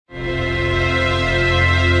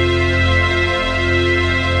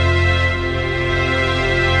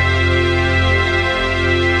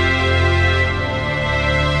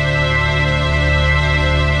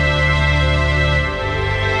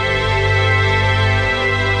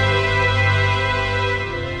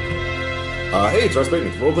Hey, it's Ross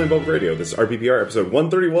Bateman from Role Playing Bulk Radio. This is RPPR episode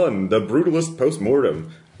 131, The Brutalist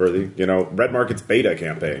Postmortem, for the, Red Market's beta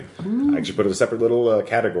campaign. I actually put a separate little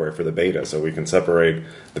category for the beta so we can separate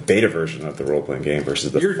the beta version of the role-playing game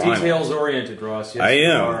versus the You're final. details-oriented, Ross. Yes, I you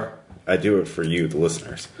am. are. I do it for you, the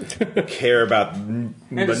listeners. Care about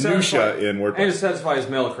minutia in WordPress. And to satisfy his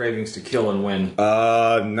male cravings to kill and win.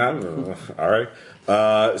 No. All right.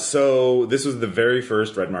 So this was the very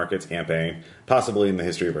first Red Markets campaign, possibly in the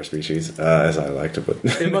history of our species, as I like to put.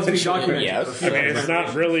 It must be documented. Yes. I mean, it's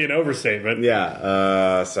not really an overstatement.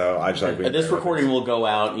 Yeah. So I just like This recording will go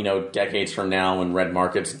out, decades from now when Red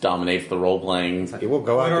Markets dominates the role playing. It will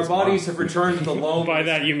go out. When our this bodies month. have returned to the loam. By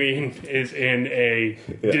that you mean is in a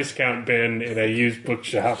discount bin in a used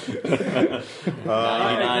bookshop.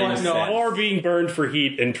 99 cents. Or being burned for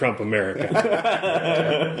heat in Trump America.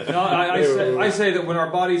 No, I say that when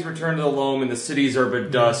our bodies return to the loam and the cities are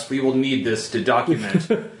but dust, we will need this to document.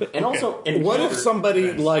 And also, What if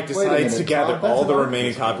somebody decides to gather all the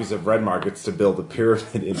remaining copies of Red Markets to build a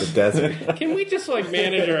pyramid in the desert? Can we just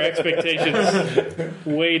manage our expectations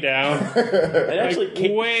way down?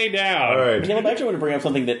 Way down. All right. Caleb, I actually want to bring up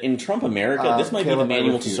something that in Trump America, this might be the Caleb, I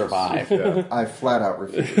manual to refuse. survive. I flat out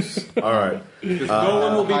refuse. All right. No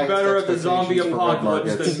one will be highest better at the zombie expectations for Red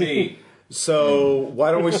apocalypse Markets. than me. So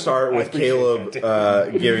why don't we start with Caleb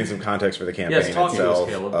giving some context for the campaign Yes, talk to us, itself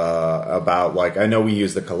Caleb. about I know we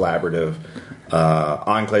use the collaborative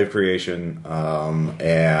enclave creation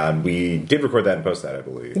and we did record that and post that, I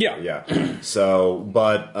believe. Yeah. So,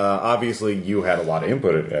 but obviously you had a lot of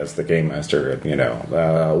input as the game master.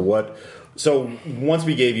 So once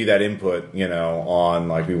we gave you that input,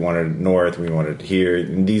 on we wanted north, we wanted here,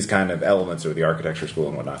 these kind of elements of the architecture school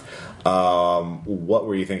and whatnot. What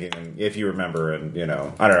were you thinking, if you remember? And I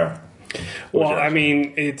don't know. Well, I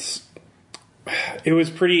mean, it was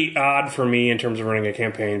pretty odd for me in terms of running a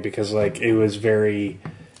campaign because it was very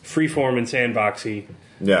freeform and sandboxy.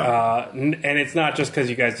 Yeah. And it's not just because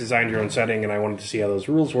you guys designed your own setting and I wanted to see how those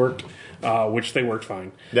rules worked, which they worked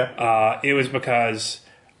fine. Yeah. It was because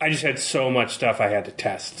I just had so much stuff I had to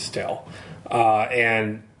test still.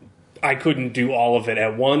 And I couldn't do all of it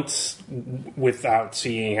at once without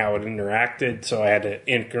seeing how it interacted, so I had to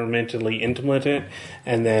incrementally implement it.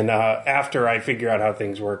 And then after I figure out how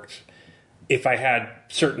things worked, if I had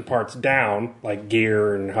certain parts down, like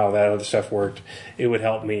gear and how that other stuff worked, it would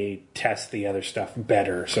help me test the other stuff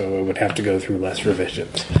better, so it would have to go through less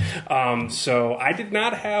revisions. So I did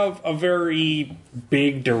not have a very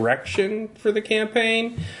big direction for the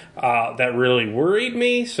campaign that really worried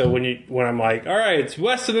me. So when I'm like, all right, it's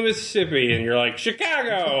west of the Mississippi, and you're like,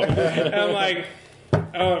 Chicago, and I'm like,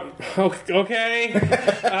 okay.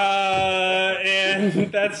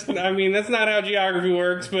 And that's not how geography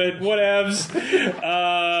works, but whatevs.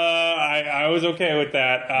 I was okay with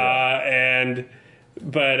that.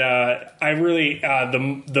 But I really,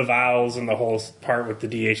 the vowels and the whole part with the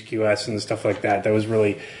DHQS and stuff like that was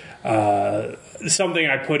really, something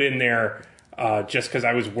I put in there, just because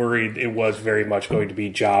I was worried it was very much going to be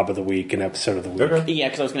job of the week and episode of the week. Okay. Yeah,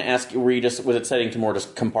 because I was going to ask, was it setting to more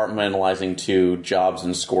just compartmentalizing to jobs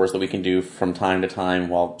and scores that we can do from time to time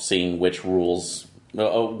while seeing which rules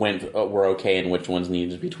were okay and which ones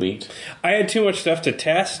needed to be tweaked? I had too much stuff to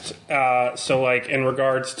test, so in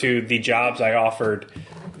regards to the jobs I offered,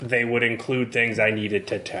 they would include things I needed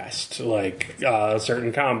to test, like a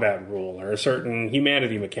certain combat rule or a certain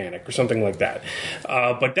humanity mechanic or something like that.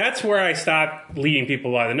 But that's where I stopped leading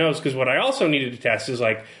people by the nose, because what I also needed to test is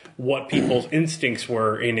what people's instincts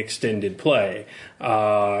were in extended play,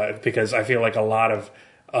 because I feel like a lot of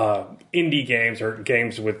indie games or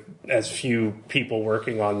games with as few people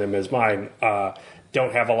working on them as mine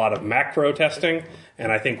don't have a lot of macro testing,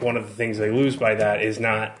 and I think one of the things they lose by that is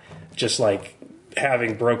not just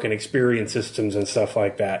having broken experience systems and stuff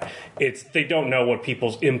like that. It's they don't know what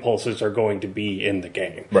people's impulses are going to be in the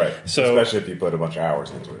game. Right. So, especially if you put a bunch of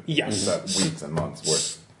hours into it. Yes. Weeks and months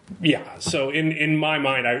worth. Yeah, so in my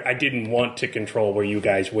mind, I didn't want to control where you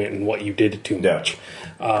guys went and what you did too much.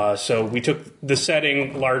 So we took the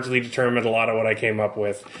setting, largely determined a lot of what I came up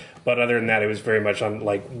with. But other than that, it was very much on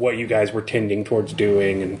what you guys were tending towards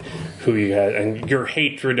doing and who you had. And your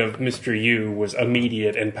hatred of Mr. U was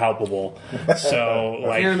immediate and palpable. So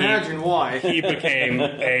I can't imagine why. He became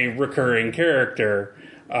a recurring character.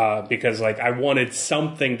 Because I wanted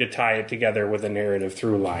something to tie it together with a narrative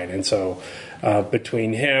through line, and so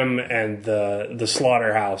between him and the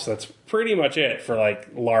slaughterhouse, that's pretty much it for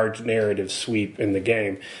large narrative sweep in the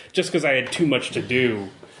game. Just because I had too much to do,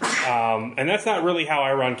 and that's not really how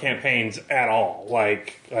I run campaigns at all.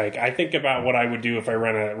 I think about what I would do if I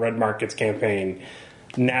run a Red Markets campaign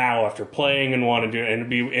now after playing and want to do it,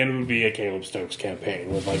 and it would be a Caleb Stokes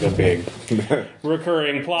campaign with like a big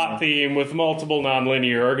recurring plot theme with multiple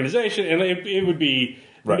non-linear organization, and it would be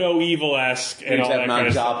no evil-esque and all that kind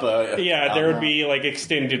of stuff. Yeah, there would be like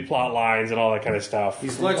extended plot lines and all that kind of stuff.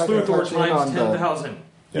 He's Lex Luthor times 10,000.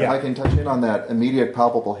 Yeah. If I can touch in on that immediate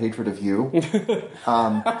palpable hatred of you.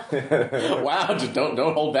 Wow, just don't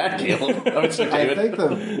hold back, Caleb. I think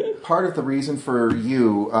the part of the reason for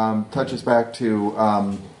you touches back to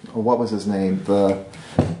what was his name? The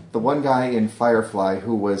one guy in Firefly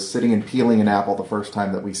who was sitting and peeling an apple the first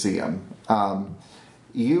time that we see him.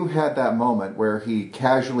 You had that moment where he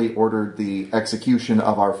casually ordered the execution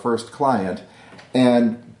of our first client,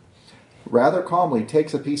 and rather calmly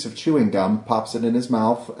takes a piece of chewing gum, pops it in his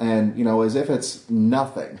mouth, and, as if it's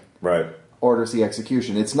nothing, orders the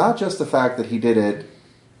execution. It's not just the fact that he did it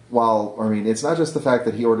it's not just the fact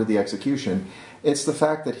that he ordered the execution. It's the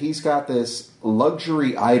fact that he's got this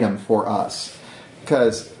luxury item for us.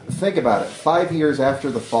 Because, think about it, 5 years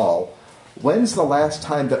after the fall, when's the last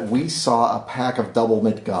time that we saw a pack of Double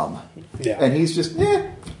Mint gum? Yeah. And he's just,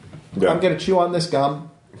 I'm going to chew on this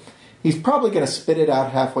gum. He's probably going to spit it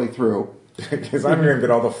out halfway through. Because I'm going to get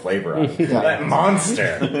all the flavor out. That monster.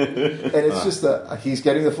 And it's just he's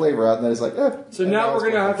getting the flavor out, and then it's like, So now we're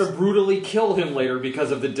going to have to brutally kill him later because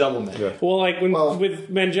of the Doublemint. Yeah. Well, with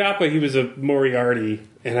Manjapa, he was a Moriarty,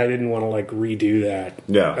 and I didn't want to redo that.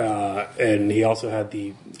 Yeah. And he also had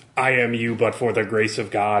the I am you, but for the grace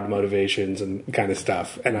of God motivations and kind of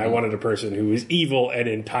stuff. And I wanted a person who was evil and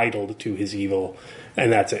entitled to his evil,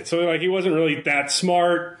 and that's it. So he wasn't really that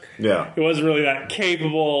smart. Yeah. He wasn't really that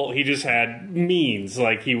capable. He just had means.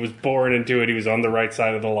 He was born into it. He was on the right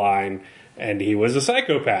side of the line. And he was a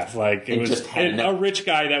psychopath. It was just a rich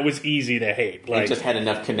guy that was easy to hate. He just had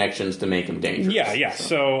enough connections to make him dangerous. Yeah.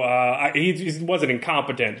 So he wasn't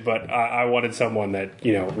incompetent, but I wanted someone that,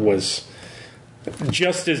 was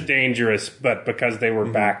just as dangerous, but because they were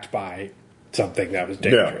backed by something that was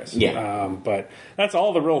dangerous. Yeah. But that's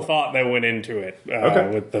all the real thought that went into it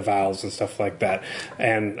with the vowels and stuff like that.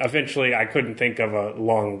 And eventually I couldn't think of a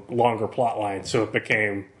longer plot line, so it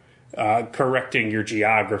became correcting your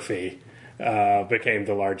geography became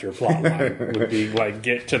the larger plot line. Would be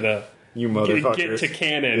get to the... You motherfuckers. Get to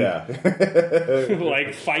canon. Yeah.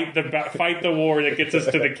 Fight the war that gets us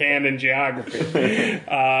to the canon geography.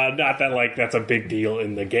 Not that that's a big deal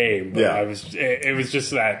in the game, but it was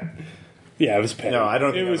just that. Yeah, it was petty. No, I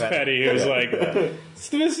don't think it was petty. It was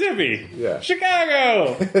Mississippi,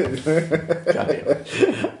 Chicago. To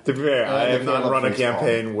be fair, I have not run a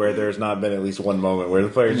campaign where there's not been at least one moment where the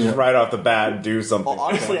players just right off the bat do something. Well,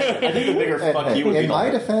 honestly, I think the bigger fuck you would be. In my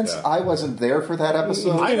defense, I wasn't there for that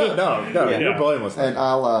episode. I don't know. You're blameless. And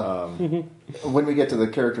I'll, when we get to the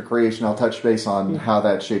character creation, I'll touch base on how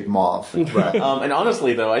that shaped Mauve. Right. And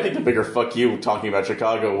honestly, though, I think the bigger fuck you talking about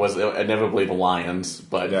Chicago was inevitably the Lions.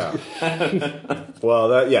 But well,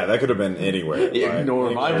 that could have been anywhere.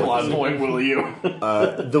 Ignore my plot point, will you?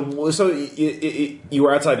 So you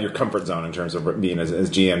were outside your comfort zone in terms of being as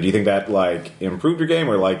GM. Do you think that improved your game,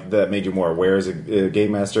 or that made you more aware as a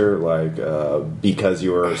game master, because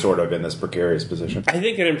you were sort of in this precarious position? I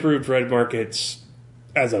think it improved Red Markets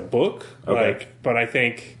as a book, but I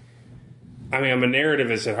think, I'm a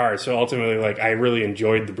narrativist at heart, so ultimately, I really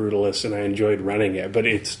enjoyed the Brutalist and I enjoyed running it, but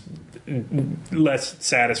it's less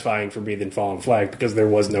satisfying for me than Fallen Flag because there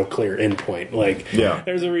was no clear endpoint.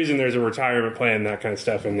 There's a reason there's a retirement plan, that kind of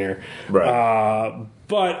stuff in there. Right.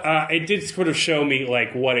 But it did sort of show me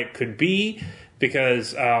what it could be,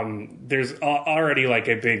 because there's already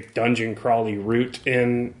a big dungeon crawly route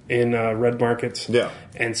in Red Markets. Yeah.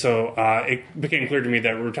 And so it became clear to me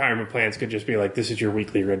that retirement plans could just be this is your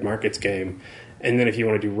weekly Red Markets game. And then if you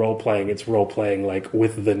want to do role-playing, it's role-playing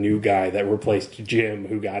with the new guy that replaced Jim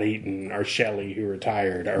who got eaten, or Shelley who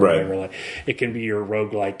retired, or whatever. It can be your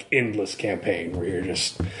roguelike endless campaign where you're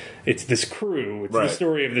just... It's this crew. It's the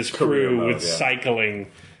story of this crew with cycling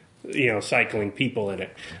people in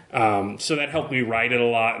it. So that helped me write it a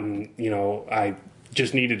lot, and, I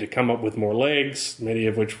just needed to come up with more legs, many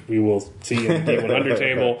of which we will see in the D100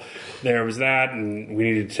 table. There was that, and we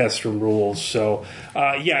needed to test some rules. So,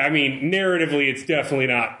 narratively, it's definitely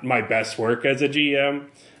not my best work as a GM,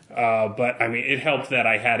 but, it helped that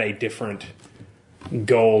I had a different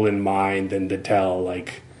goal in mind than to tell,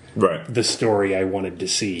 Right. the story I wanted to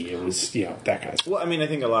see. It was, that kind of stuff. Well, I mean, I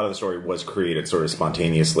think a lot of the story was created sort of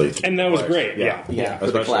spontaneously. And that was great, yeah. For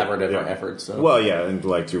the Especially- collaborative effort. So. Well, yeah, and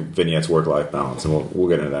like through Vignette's work-life balance, and we'll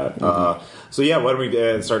get into that. So yeah, why don't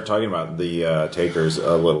we start talking about the takers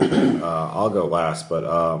a little bit? I'll go last, but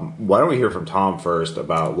why don't we hear from Tom first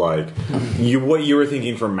about what you were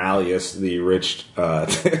thinking for Malleus, the rich,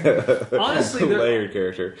 Honestly, layered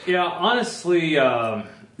character. Yeah, honestly,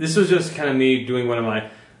 this was just kind of me doing one of my.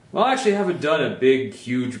 Well, I actually haven't done a big,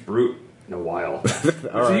 huge brute in a while.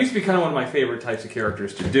 It used to be kind of one of my favorite types of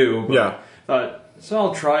characters to do. But Yeah. Thought, so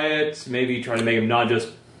I'll try it. Maybe try to make him not just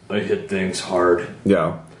I hit things hard.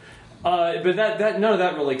 Yeah. But that none of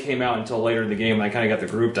that really came out until later in the game when I kind of got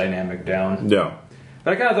the group dynamic down. Yeah.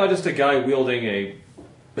 But I kind of thought just a guy wielding a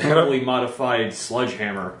heavily modified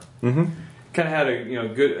sledgehammer. Mm-hmm. Kind of had a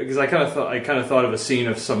good because I kind of thought of a scene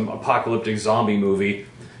of some apocalyptic zombie movie.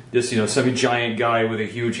 Just some giant guy with a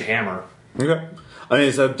huge hammer. Okay. I mean,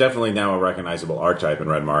 it's definitely now a recognizable archetype in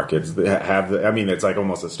Red Mark. It's it's like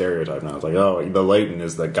almost a stereotype now. It's like, oh, the Leighton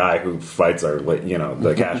is the guy who fights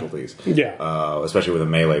the casualties. Yeah. Especially with a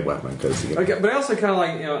melee weapon. Okay, but I also kind of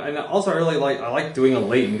like, and also I like doing a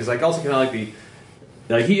Leighton because I also kind of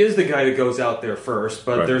like he is the guy that goes out there first,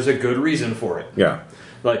 but Right. there's a good reason for it. Yeah.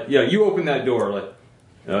 Like, you open that door,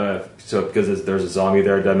 so because there's a zombie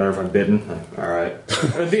there, it doesn't matter if I'm bitten. All right.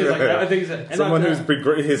 I think it's like that. I think it's Someone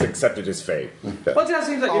who's accepted his fate. But that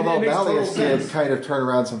seems like Although it makes total Malleus did sense. kind of turn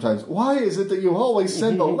around sometimes. Why is it that you always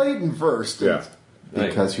send the Leighton first? Yeah.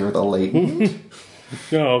 Because you're the Leighton.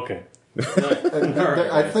 Oh, okay.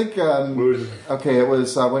 I think, it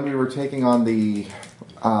was when we were taking on the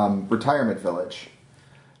retirement village,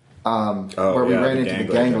 where we ran into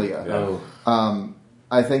the Ganglia. Yeah.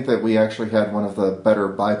 I think that we actually had one of the better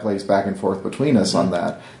byplays back and forth between us on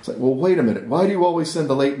that. It's like, well, wait a minute. Why do you always send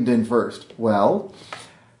the Leighton in first? Well,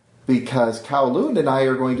 because Kowloon and I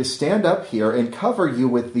are going to stand up here and cover you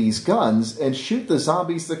with these guns and shoot the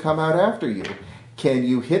zombies that come out after you. Can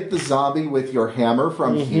you hit the zombie with your hammer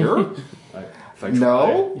from here? If I try.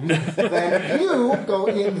 No? Then you go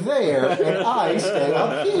in there and I stay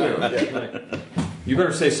up here. You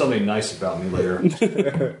better say something nice about me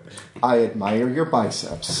later. I admire your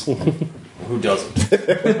biceps. Who doesn't?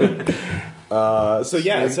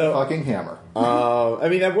 Fucking hammer. I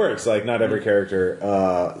mean, that works. Like, not every character.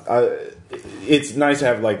 It's nice to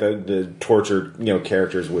have like the tortured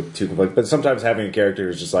characters with two conflict, but sometimes having a character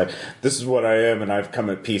who's just like, this is what I am, and I've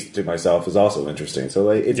come at peace to myself is also interesting.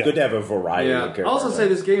 So it's good to have a variety of characters. I also say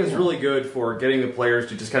this game is really good for getting the players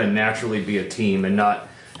to just kind of naturally be a team and not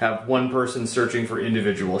have one person searching for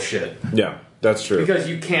individual shit. Yeah, that's true. Because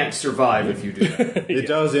you can't survive if you do that. It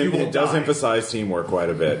does. It does emphasize teamwork quite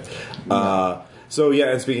a bit. And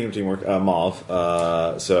speaking of teamwork, Malv.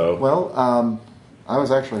 I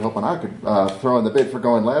was actually hoping I could throw in the bid for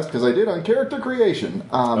going last because I did on character creation.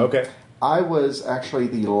 Okay. I was actually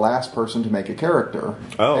the last person to make a character.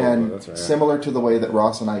 Oh, and that's right. Similar to the way that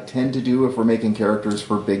Ross and I tend to do if we're making characters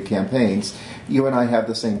for big campaigns, you and I have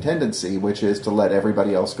the same tendency, which is to let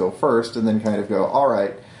everybody else go first and then kind of go, all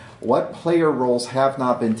right, what player roles have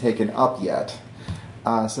not been taken up yet?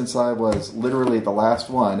 Since I was literally the last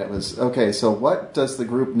one, it was, okay, so what does the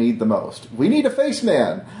group need the most? We need a face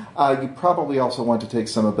man. You probably also want to take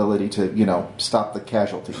some ability to, stop the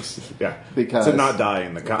casualties. Yeah. Because to not die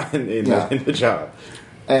in the job.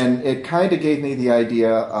 And it kind of gave me the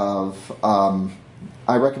idea of,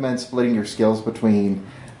 I recommend splitting your skills between,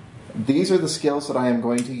 these are the skills that I am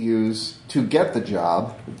going to use to get the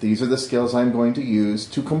job. These are the skills I'm going to use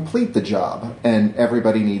to complete the job. And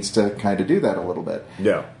everybody needs to kind of do that a little bit.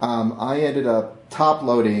 Yeah. I ended up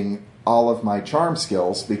top-loading all of my charm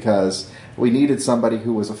skills because we needed somebody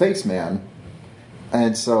who was a face man.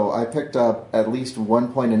 And so I picked up at least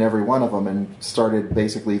 1 point in every one of them and started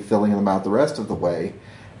basically filling them out the rest of the way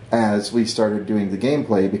as we started doing the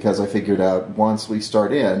gameplay, because I figured out once we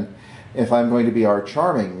start in, if I'm going to be our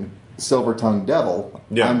charming silver-tongued devil,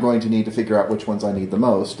 I'm going to need to figure out which ones I need the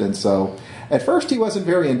most. And so at first he wasn't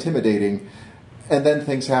very intimidating, and then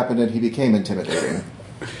things happened and he became intimidating.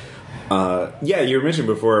 You mentioned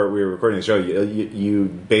before we were recording the show, you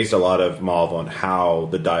based a lot of Malv on how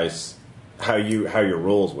the dice, how your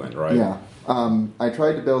rolls went, right? Yeah. I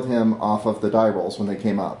tried to build him off of the die rolls when they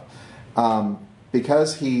came up.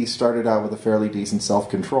 Because he started out with a fairly decent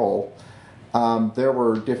self-control, there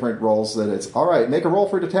were different rolls that it's, all right, make a roll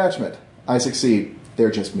for detachment. I succeed.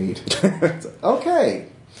 They're just meat. Okay.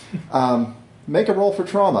 Make a roll for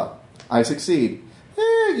trauma. I succeed.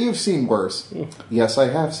 You've seen worse. Yes, I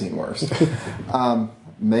have seen worse.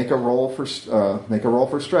 make a roll for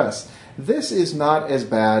stress. This is not as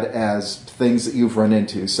bad as things that you've run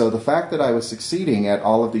into. So the fact that I was succeeding at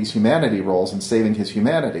all of these humanity rolls and saving his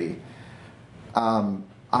humanity,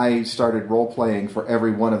 I started role-playing for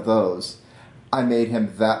every one of those. I made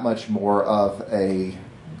him that much more of a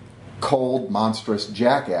cold, monstrous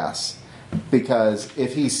jackass. Because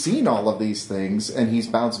if he's seen all of these things and he's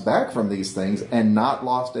bounced back from these things and not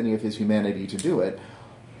lost any of his humanity to do it,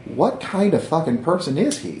 what kind of fucking person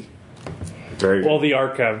is he? Very Well, the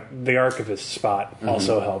archivist spot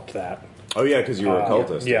also helped that. Oh yeah, because you were a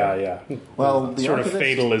cultist. Yeah. Well, the Sort of archivist,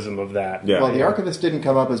 fatalism of that. Yeah. well, the archivist didn't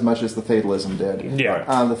come up as much as the fatalism did.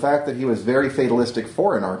 Yeah. The fact that he was very fatalistic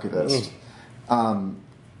for an archivist.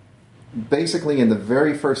 Basically, in the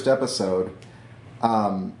very first episode,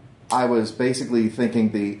 I was basically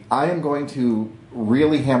thinking I am going to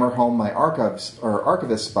really hammer home my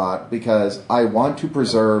archivist spot because I want to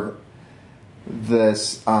preserve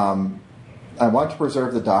this. I want to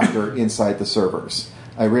preserve the Doctor inside the servers.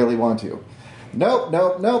 I really want to.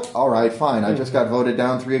 Nope. All right, fine. I just got voted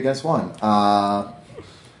down 3 against 1.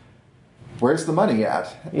 Where's the money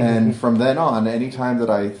at? And from then on, anytime that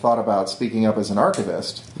I thought about speaking up as an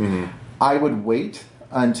archivist, I would wait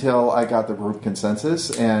until I got the group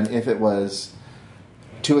consensus, and if it was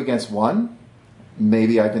 2 against 1,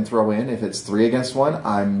 maybe I can throw in. If it's 3 against 1,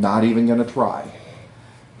 I'm not even going to try.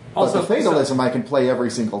 Also, but the fatalism I can play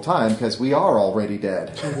every single time because we are already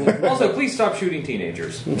dead. Also, please stop shooting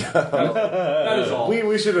teenagers. That is all.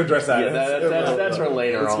 We should address that. Yeah, that's for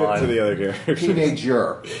later Let's on. get to the other characters.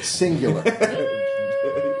 Teenager, singular.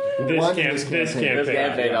 This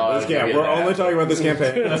campaign. We're only talking about this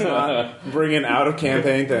campaign. Let's not bring in out of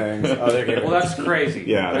campaign things. Other campaigns. Well, that's crazy.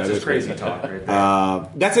 Yeah, that's that just is crazy crazy. talk right there.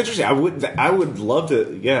 That's interesting. I would love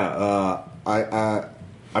to. Yeah,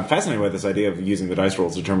 I'm fascinated by this idea of using the dice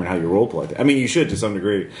rolls to determine how you role play. I mean, you should to some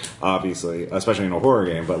degree, obviously, especially in a horror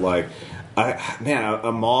game. But like,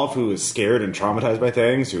 a Mauve who is scared and traumatized by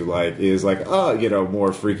things, who is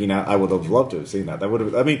more freaking out. I would have loved to have seen that. That would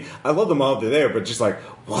have. I mean, I love the Mauve there, but just like,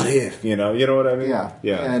 what if? You know what I mean?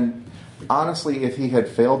 Yeah. And honestly, if he had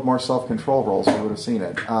failed more self-control rolls, we would have seen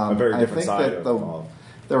it. A very different I think side that of Mauve.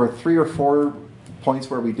 there were 3 or 4 points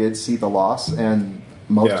where we did see the loss, and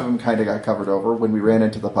most of them kind of got covered over when we ran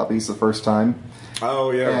into the puppies the first time.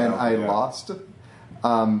 Oh yeah. And I lost.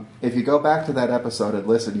 If you go back to that episode and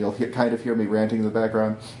listen, you'll kind of hear me ranting in the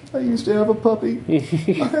background. I used to have a puppy. I had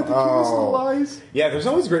to kill his little eyes. Yeah, there's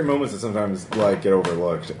always great moments that sometimes get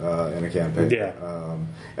overlooked in a campaign. Yeah.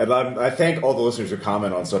 And I thank all the listeners who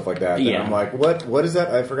comment on stuff like that. And Yeah. I'm like, what is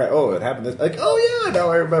that? I forgot. Oh, it happened. Like, oh yeah, now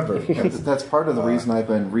I remember. That's part of the reason I've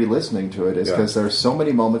been re-listening to it is because there's so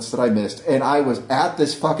many moments that I missed, and I was at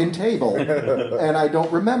this fucking table, and I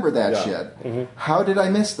don't remember that shit. Mm-hmm. How did I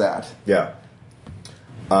miss that? Yeah.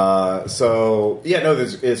 It's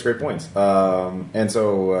great points. And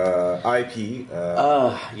so IP.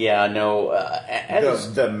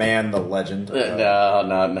 The man, the legend.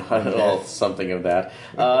 No, well, something of that.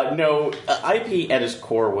 IP at its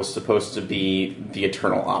core was supposed to be the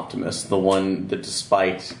eternal optimist, the one that,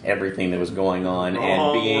 despite everything that was going on,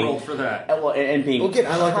 and being world for that. and being I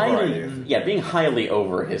like the variety. being highly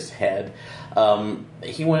over his head,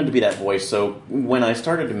 he wanted to be that voice. So when I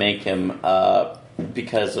started to make him,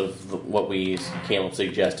 because of what Caleb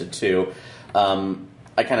suggested too.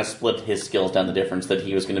 I kind of split his skills down the difference that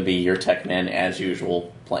he was going to be your tech man as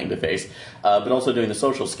usual, playing the face, but also doing the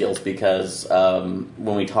social skills because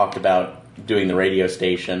when we talked about doing the radio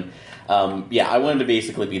station, I wanted to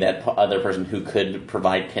basically be that other person who could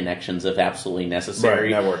provide connections if absolutely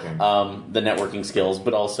necessary. Right, networking. The networking skills,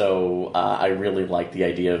 but also I really liked the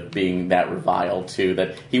idea of being that revile too,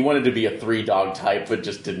 that he wanted to be a 3-dog type but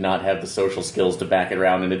just did not have the social skills to back it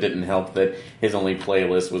around, and it didn't help that his only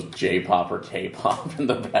playlist was J-pop or K-pop in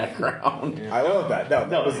the background. I love that.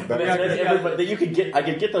 That you could get. I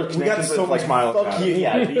could get those We got connections. so but much mileage out Fuck of you. it.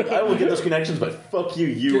 Yeah, I will get those connections, but fuck you.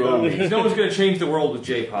 You owe me. No one's going to change the world with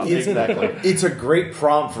J-pop. Exactly. It's a great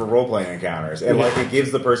prompt for role-playing encounters, and it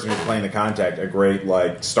gives the person who's playing the contact a great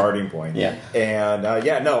starting point. Yeah. And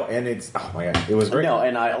and it's oh my god, it was great. No,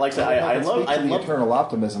 and I love the eternal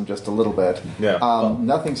optimism just a little bit. Yeah.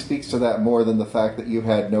 Nothing speaks to that more than the fact that you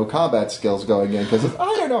had no combat skills going in because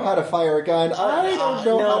I don't know how to fire a gun. I don't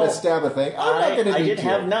know how to stab a thing. I'm not going to. I did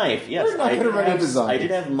have knife. Yes, We're not going to run into zombies. I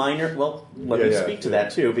did have minor. Well, let me speak to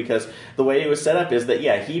that too, because the way it was set up is that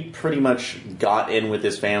he pretty much got in with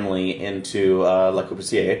his family into La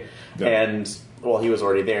Coupissier, and he was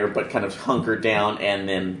already there, but kind of hunkered down and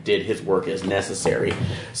then did his work as necessary.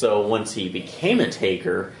 So once he became a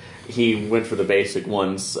taker, he went for the basic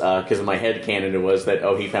ones because in my head canon it was that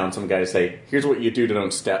he found some guy to say, here's what you do to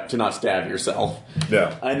not stab yourself.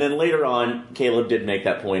 Yeah. And then later on, Caleb did make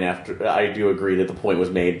that point. After I do agree that the point was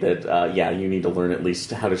made that you need to learn at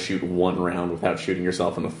least how to shoot one round without shooting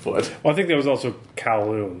yourself in the foot. Well, I think that was also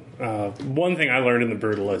Kowloon. One thing I learned in the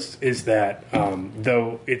Brutalist is that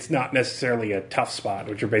though it's not necessarily a tough spot,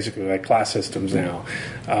 which are basically like class systems now,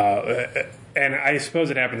 and I suppose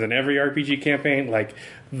it happens in every RPG campaign, like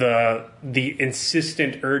the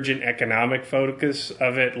insistent, urgent economic focus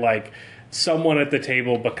of it, like someone at the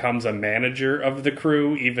table becomes a manager of the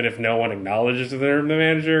crew, even if no one acknowledges that they're the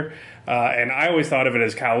manager. And I always thought of it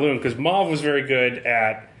as Kowloon, because Mauve was very good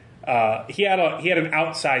at he had an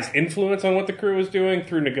outsized influence on what the crew was doing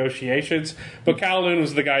through negotiations, but Kowloon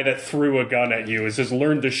was the guy that threw a gun at you and says,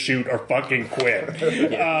 learn to shoot or fucking quit.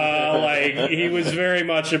 Like, he was very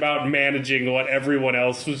much about managing what everyone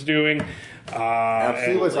else was doing.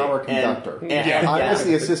 He was our conductor. I was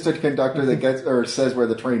the assistant conductor that gets or says where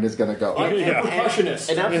the train is going to go. I'm a percussionist.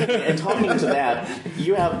 And talking to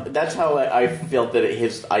that, that's how I felt that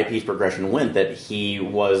his IP's progression went. That he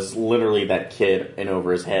was literally that kid in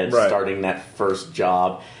over his head, starting that first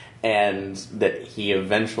job, and that he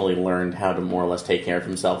eventually learned how to more or less take care of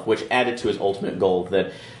himself, which added to his ultimate goal.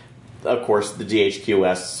 That, of course, the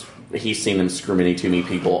DHQS, he's seen them screaming to me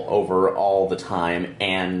people over all the time,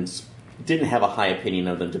 and didn't have a high opinion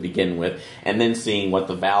of them to begin with, and then seeing what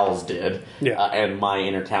the Vals did, and my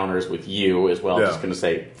encounters with you as well, just going to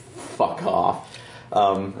say, fuck off.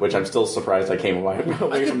 Which I'm still surprised I came away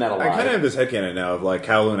from that alive. I kind of have this headcanon now of like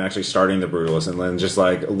Kowloon actually starting the Brutalist and then just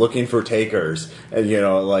like looking for takers, and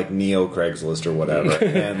like Neo Craigslist or whatever,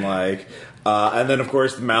 and like. And then, of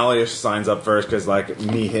course, Malleus signs up first because, like,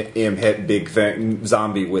 him hit big thing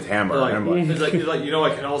zombie with hammer. Like, and I'm he's like,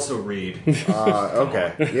 I can also read.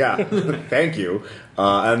 Okay, yeah, thank you.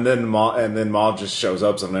 And then Maul just shows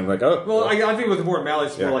up, and I'm like, oh. Well, I think with more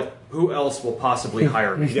Malleus, more like, who else will possibly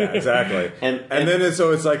hire me? Yeah, exactly. and then it's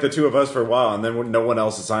like the two of us for a while, and then when no one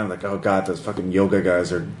else is signed, like, oh god, those fucking yoga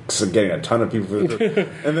guys are getting a ton of people.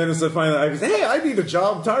 And then it's finally, I say, hey, I need a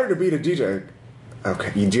job. I'm tired of being a DJ.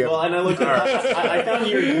 Okay, well, and I looked at I found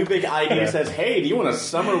your Ubik ID says, hey, do you want a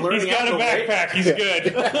summer learning? He's got a backpack, he's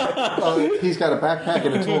good. Well, he's got a backpack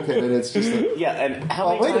and a toolkit, and it's just and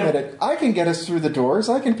how wait a minute, I can get us through the doors,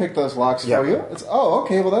 I can pick those locks for you. It's,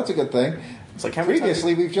 okay, well that's a good thing. It's like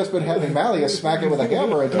previously, we've just been having Malleus smack it with a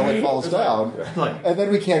hammer until it falls down, and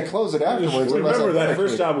then we can't close it afterwards. Remember that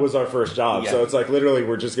first job was our first job, so it's like literally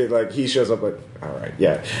we're just getting like he shows up like, all right,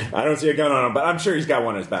 I don't see a gun on him, but I'm sure he's got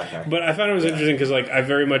one in his backpack. But I found it was interesting because like I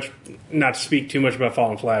very much, not to speak too much about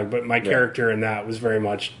Fallen Flag, but my character in that was very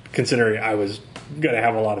much considering I was going to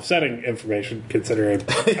have a lot of setting information considering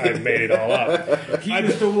I made it all up.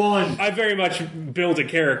 He's the one. I very much built a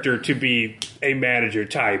character to be a manager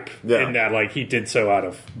type in that like he did so out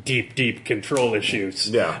of deep control issues.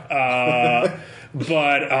 But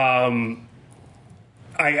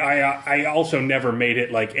I also never made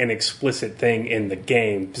it like an explicit thing in the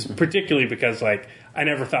game, particularly because like I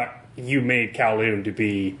never thought you made Kowloon to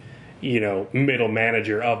be middle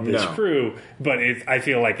manager of this crew, but I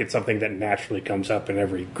feel like it's something that naturally comes up in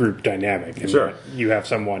every group dynamic. And sure. You have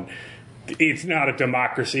someone. It's not a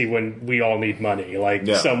democracy when we all need money. Like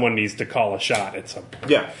someone needs to call a shot at some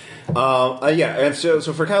point. And so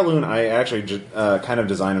for Kowloon, I actually kind of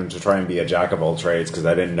designed him to try and be a jack of all trades because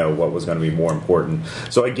I didn't know what was going to be more important.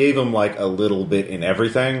 So I gave him like a little bit in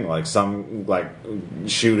everything, like some like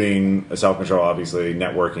shooting, self-control, obviously,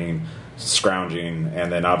 networking, scrounging,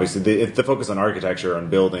 and then obviously the focus on architecture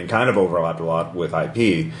and building kind of overlapped a lot with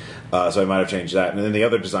IP, so I might have changed that. And then the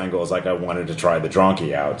other design goal is like I wanted to try the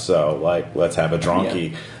Dronky out, so like let's have a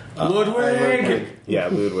Dronky. Ludwig! Yeah,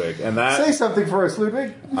 Ludwig. And that say something for us,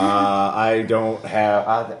 Ludwig. I don't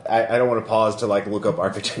have. I don't want to pause to like look up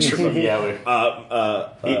architecture. He's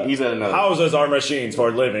at another. Houses are machines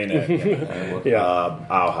for living in.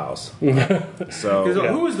 Our house. So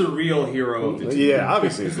who is the real hero of the team? Yeah,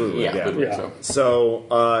 obviously it's Ludwig.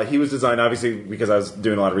 So he was designed obviously because I was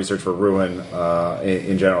doing a lot of research for Ruin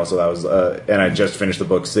in general. So that was and I just finished the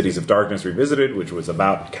book Cities of Darkness Revisited, which was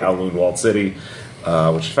about Kowloon Walled City.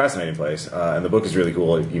 Which is a fascinating place, and the book is really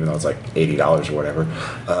cool, even though it's like $80 or whatever.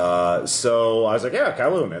 So I was like, yeah,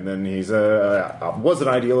 Kowloon, and then he's was an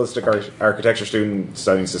idealistic architecture student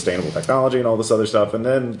studying sustainable technology and all this other stuff, and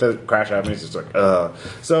then the crash happened. He's just like,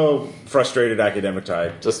 so frustrated academic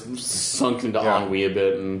type, just sunk into ennui a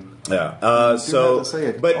bit, and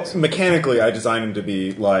but mechanically, I designed him to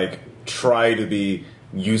be like try to be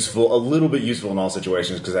useful, a little bit useful in all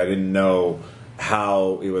situations because I didn't know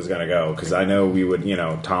how it was going to go, because I know we would,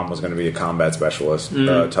 Tom was going to be a combat specialist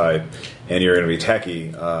type, and you're going to be techie,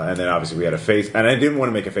 and then obviously we had a face, and I didn't want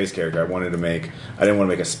to make a face character. I didn't want to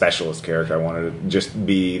make a specialist character. I wanted to just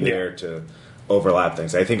be there to overlap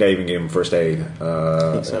things. I think I even gave him first aid.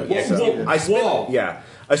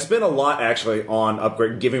 I spent a lot actually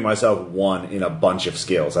on giving myself one in a bunch of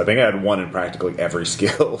skills. I think I had one in practically every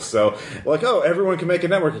skill. So, everyone can make a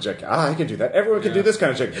networking check. I can do that. Everyone can do this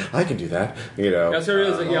kind of check. I can do that. That's what it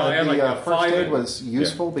is. I had like first aid was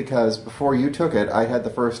useful because before you took it, I had the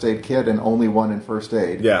first aid kit and only one in first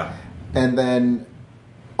aid. Yeah. And then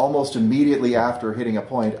almost immediately after hitting a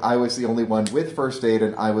point, I was the only one with first aid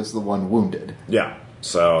and I was the one wounded. Yeah.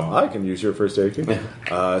 So I can use your first aid kit.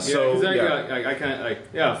 I kind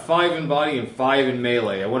of 5 in body and 5 in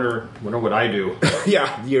melee. I wonder what I do.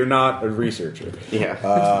 Yeah, you're not a researcher. Yeah.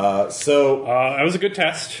 That was a good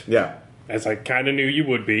test. Yeah. As I kind of knew you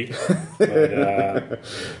would be. But,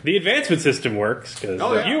 the advancement system works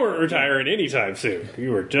because you weren't retiring anytime soon.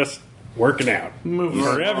 You were just working out.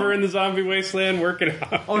 Forever in the zombie wasteland, working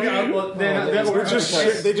out.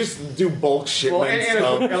 They just do bulk shipments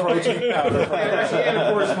of protein powder. And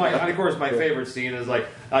of course, my favorite scene is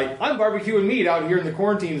I'm barbecuing meat out here in the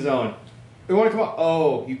quarantine zone. You want to come out?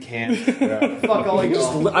 Oh, you can't. Fuck all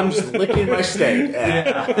you I'm just licking my steak.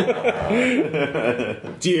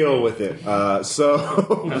 Deal with it.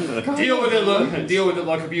 Deal with it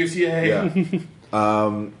like abuse.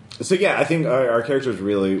 I think our characters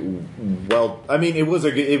really well. I mean,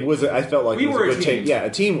 I felt like we were a team. Yeah, a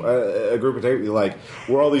team, a group of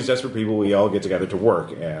we're all these desperate people. We all get together to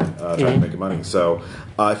work and try to make money. So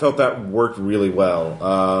I felt that worked really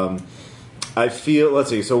well. I feel. Let's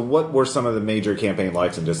see. So, what were some of the major campaign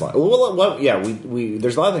likes and dislikes? Well, we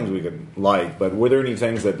there's a lot of things we could like, but were there any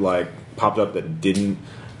things that popped up that didn't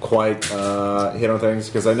quite hit on things?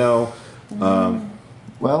 Because I know.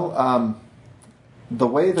 The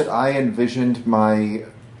way that I envisioned my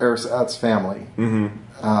ersatz family,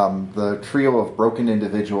 the trio of broken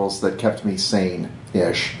individuals that kept me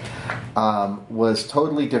sane-ish, was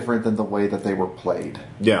totally different than the way that they were played.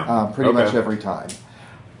 Yeah. Pretty much every time.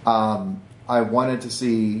 I wanted to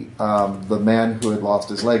see the man who had lost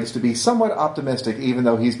his legs to be somewhat optimistic, even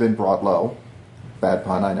though he's been brought low. Bad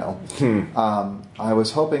pun, I know. I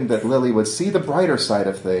was hoping that Lily would see the brighter side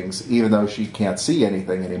of things, even though she can't see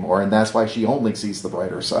anything anymore, and that's why she only sees the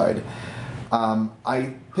brighter side.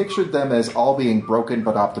 I pictured them as all being broken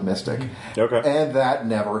but optimistic. Okay. And that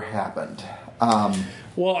never happened.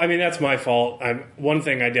 Well, I mean, that's my fault. One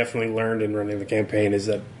thing I definitely learned in running the campaign is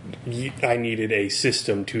that I needed a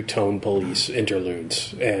system to tone police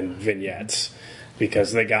interludes and vignettes.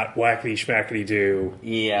 Because they got whackity schmackity do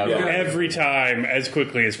every time as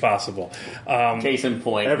quickly as possible. Case in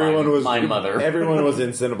point, my mother. Everyone was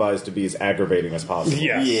incentivized to be as aggravating as possible.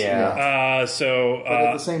 Yes. Yeah. But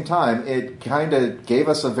at the same time, it kind of gave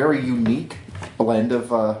us a very unique blend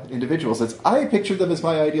of individuals. I pictured them as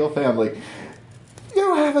my ideal family.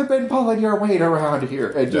 You haven't been pulling your weight around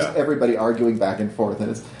here. And just everybody arguing back and forth.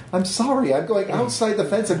 And I'm sorry, I'm going outside the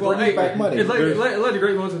fence and bringing back money. It led to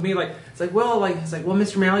great moments with me.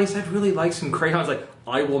 Mr. Malleus, I'd really like some crayons.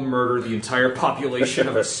 I will murder the entire population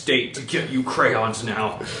of a state to get you crayons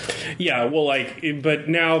now. Yeah, but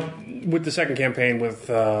now with the second campaign with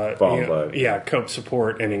cope,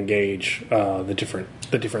 support, and engage the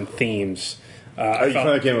different themes. You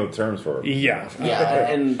finally came up with terms for it. Yeah,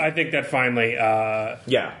 and I think that finally,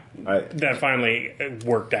 that finally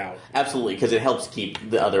worked out. Absolutely, because it helps keep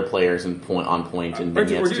the other players on point and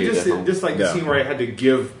vignettes too. Just like the scene where I had to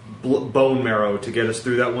give bone marrow to get us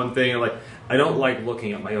through that one thing, and I don't like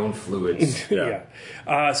looking at my own fluids. That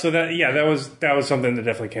was something that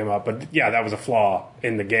definitely came up. But that was a flaw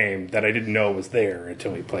in the game that I didn't know was there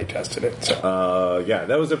until we play tested it. So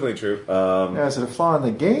that was definitely true. Is it a flaw in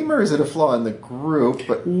the game or is it a flaw in the group?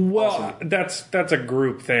 But that's a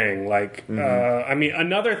group thing. I mean,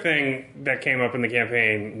 another thing that came up in the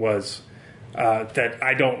campaign was that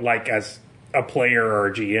I don't like as a player or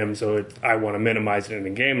a GM, so I want to minimize it in the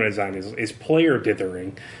game design is player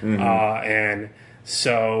dithering, and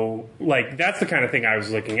so that's the kind of thing I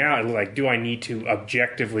was looking at. Do I need to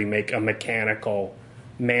objectively make a mechanical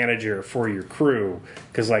manager for your crew?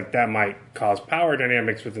 Because that might cause power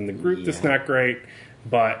dynamics within the group that's not great,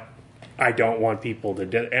 but I don't want people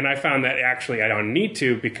to. And I found that actually I don't need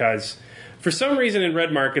to, because for some reason in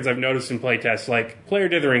Red Markets I've noticed in playtests player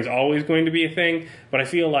dithering is always going to be a thing, but I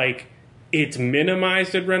feel like it's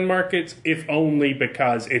minimized at Ren Markets, if only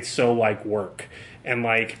because it's so work. And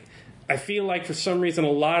I feel like for some reason a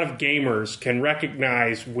lot of gamers can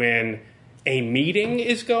recognize when a meeting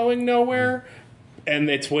is going nowhere, and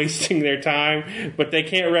it's wasting their time, but they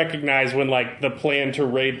can't recognize when like the plan to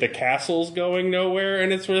raid the castle's going nowhere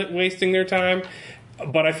and it's wasting their time.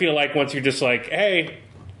 But I feel like once you're just like, hey,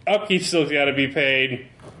 upkeep still got to be paid.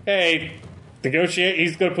 Hey, negotiate.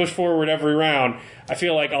 He's going to push forward every round. I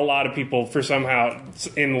feel like a lot of people, for somehow,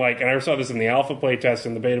 in like, and I saw this in the alpha playtest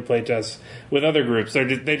and the beta playtest with other groups,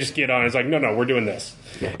 they just get on. It's like, no, we're doing this.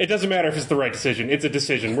 Yeah. It doesn't matter if it's the right decision. It's a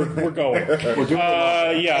decision. We're going. I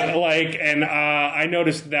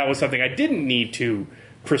noticed that was something I didn't need to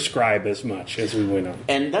prescribe as much as we went on.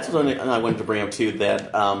 And that's what I wanted to bring up too,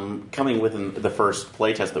 that coming within the first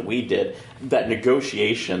playtest that we did, that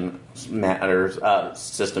negotiation matters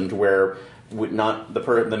system to where not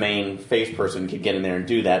the main face person could get in there and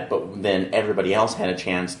do that, but then everybody else had a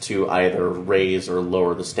chance to either raise or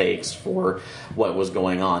lower the stakes for what was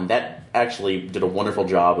going on. That actually did a wonderful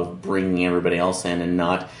job of bringing everybody else in and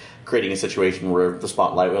not creating a situation where the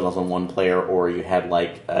spotlight was on one player, or you had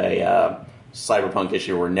like a cyberpunk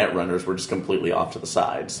issue where netrunners were just completely off to the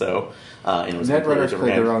side. So it was netrunners play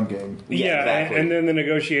their own game. Yeah, exactly. And then the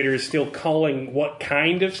negotiator is still calling what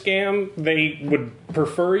kind of scam they would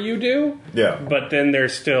prefer you do. Yeah. But then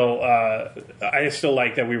there's still, I still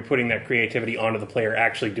like that we were putting that creativity onto the player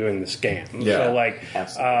actually doing the scam. Yeah. So like,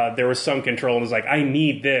 there was some control and it was like, I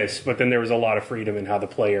need this, but then there was a lot of freedom in how the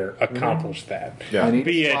player accomplished that. Yeah.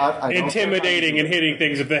 Be it intimidating and hitting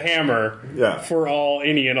things with the hammer for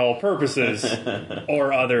any and all purposes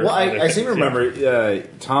or other. Well, other I seem to things. remember,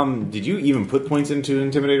 Tom, did you even put points into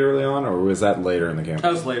Intimidate early on, or was that later in the campaign?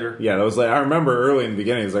 That was later. Yeah, that was like, I remember early in the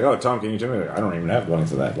beginning, it was like, oh, Tom, can you intimidate? I don't even have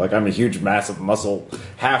points of that. Like, I'm a huge, massive, muscle,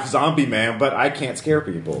 half zombie man, but I can't scare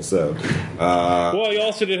people, so. Well, you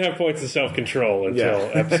also didn't have points of self-control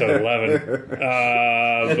until episode 11.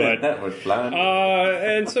 But that was flying.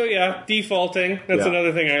 and so, defaulting. That's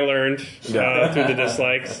another thing I learned through the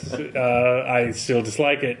dislikes. I still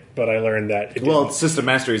dislike it, but I learned that system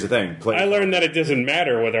mastery is a thing. I learned that it doesn't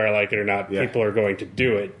matter whether I like it or not. Yeah. People are going to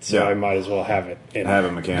do it, so I might as well have it. Have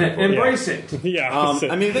a mechanic. Embrace it. Yeah.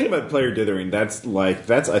 I mean, the thing about player dithering, that's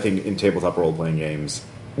I think in tabletop role playing games,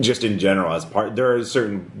 just in general, there are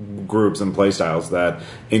certain groups and play styles that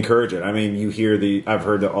encourage it. I mean, I've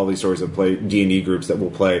heard all these stories of D&D groups that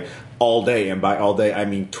will play all day, and by all day I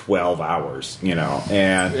mean 12 hours, and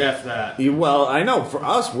F that. Well, I know for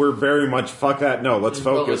us we're very much fuck that. No, let's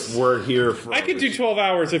focus. We're here for. I could do 12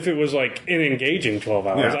 hours if it was like an engaging 12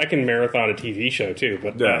 hours. Yeah. I can marathon a TV show too,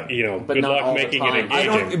 but But good not luck all the making it time.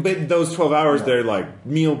 engaging. But those 12 hours, they're like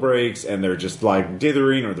meal breaks, and they're just like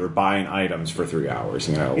dithering, or they're buying items for 3 hours.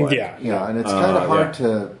 Yeah, and it's kind of hard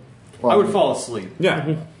to. Well, I would fall asleep.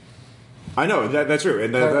 Yeah. I know that's true,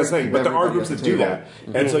 and that's the thing. But there are groups that do that,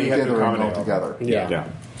 and so you have to dithering accommodate all together. Yeah.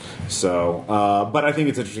 So, but I think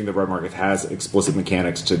it's interesting that Red Market has explicit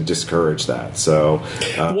mechanics to discourage that. So,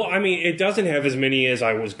 Well, I mean, it doesn't have as many as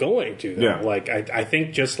I was going to. Though. Yeah. Like, I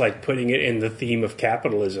think just like putting it in the theme of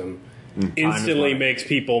capitalism instantly makes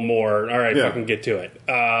people more, all right, fucking get to it,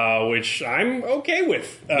 which I'm okay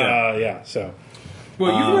with. So.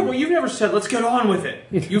 Well, you've never said, let's get on with it.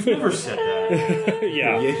 You've never said that.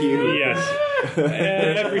 Yes.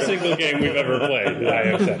 Every single game we've ever played, I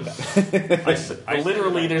have said that.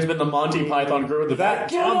 Literally, there's been the Monty Python group with that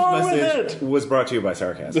Tom's message was brought to you by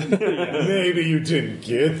sarcasm. Maybe you didn't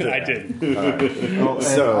get that. I did. And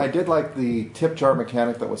I did like the tip jar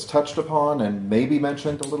mechanic that was touched upon and maybe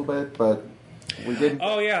mentioned a little bit, but we didn't.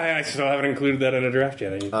 Oh yeah, I still haven't included that in a draft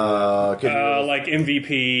yet. Like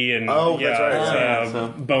MVP and that's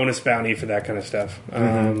right. Bonus bounty for that kind of stuff.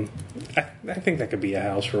 I think that could be a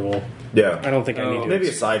house rule. Yeah, I don't think I need to. maybe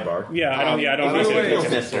a sidebar. Yeah, I don't by the need way, to. It's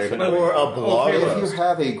necessary, but Or a blog If post. you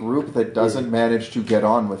have a group that doesn't manage to get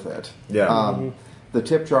on with it, the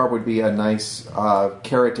tip jar would be a nice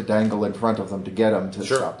carrot to dangle in front of them to get them to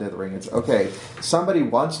stop dithering. It's okay. Somebody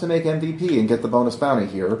wants to make MVP and get the bonus bounty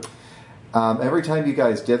here. Every time you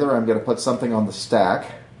guys dither, I'm going to put something on the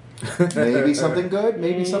stack. Maybe something good,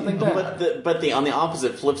 maybe something bad. But on the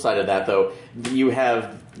opposite flip side of that, though, you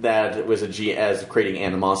have that was as creating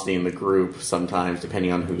animosity in the group sometimes,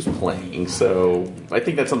 depending on who's playing. So I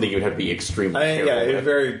think that's something you'd have to be extremely careful with.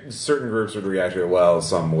 Very certain groups would react to it well,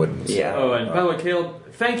 some wouldn't. Yeah. Oh, and by the way,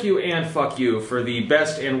 Caleb, thank you and fuck you for the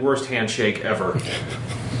best and worst handshake ever.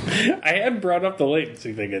 I hadn't brought up the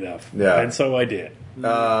latency thing enough. Yeah. And so I did.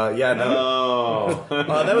 That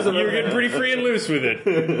was You were getting pretty free and loose with it,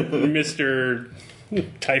 Mr.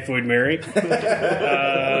 Typhoid Mary.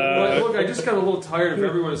 Look, I just got a little tired of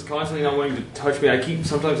everyone is constantly not wanting to touch me.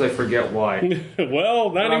 Sometimes I forget why.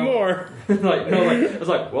 Well, not anymore. I was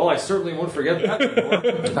like, well, I certainly won't forget that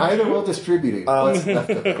anymore. Neither will distributing what's left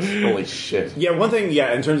of us. Holy shit. Yeah, one thing,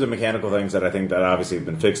 in terms of mechanical things that I think that obviously have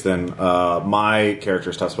been fixed in, my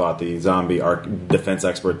character's tough spot, the zombie defense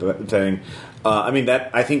expert thing, that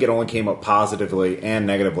I think it only came up positively and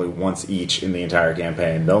negatively once each in the entire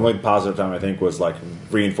campaign. The only positive time I think was like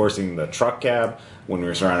reinforcing the truck cab when we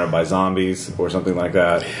were surrounded by zombies or something like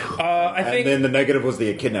that. And then the negative was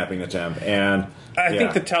the kidnapping attempt. And I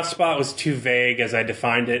think the tough spot was too vague as I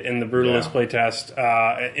defined it in the Brutalist playtest,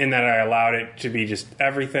 in that I allowed it to be just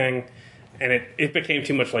everything. And it became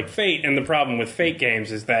too much like Fate. And the problem with Fate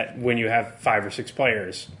games is that when you have 5 or 6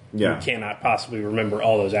 players, you cannot possibly remember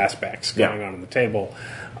all those aspects going on the table.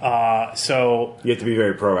 So you have to be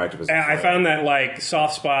very proactive. And I found that like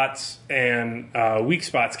soft spots and weak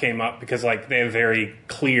spots came up because like they have very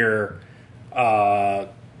clear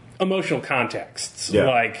emotional contexts. Yeah.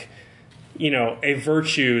 Like, a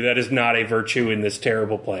virtue that is not a virtue in this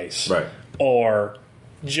terrible place. Right. Or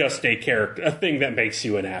just a thing that makes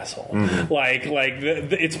you an asshole.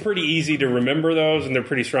 Mm-hmm. It's pretty easy to remember those, and they're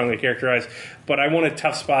pretty strongly characterized. But I wanted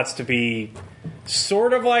tough spots to be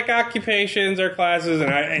sort of like occupations or classes,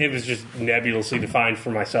 and it was just nebulously defined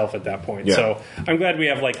for myself at that point. Yeah. So I'm glad we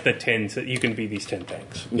have like the 10s that you can be these 10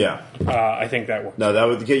 things. Yeah. I think that works. No, that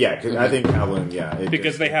would I think Kowloon,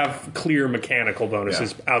 because they have clear mechanical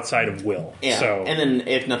bonuses outside of will. Yeah. So. And then,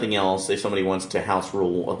 if nothing else, if somebody wants to house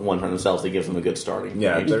rule one on themselves, it gives them a good starting.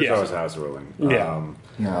 Yeah, there's always house ruling. Yeah.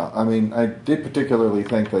 I did particularly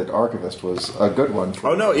think that Archivist was a good one.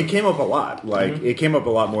 Oh no, it came up a lot. Like it came up a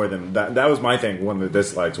lot more than that. That was my thing. One of the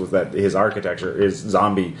dislikes was that his architecture, his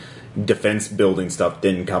zombie defense building stuff,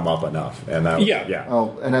 didn't come up enough. And that was,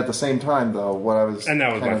 Oh, and at the same time, though, what I was kind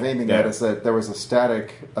of aiming at is that there was a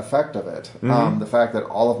static effect of it. Mm-hmm. The fact that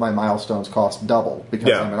all of my milestones cost double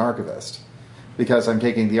because I'm an archivist. Because I'm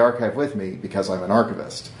taking the archive with me because I'm an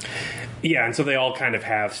archivist. Yeah, and so they all kind of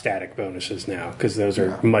have static bonuses now because those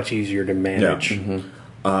are much easier to manage. Yeah. Mm-hmm.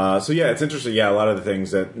 It's interesting. Yeah, a lot of the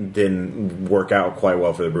things that didn't work out quite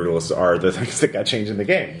well for the Brutalists are the things that got changed in the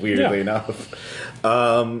game, weirdly enough. We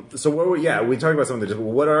talked about some of the.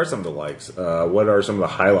 What are some of the likes? What are some of the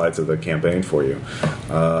highlights of the campaign for you,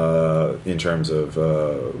 in terms of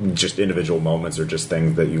just individual moments or just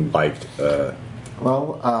things that you liked?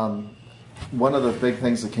 One of the big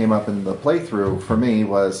things that came up in the playthrough for me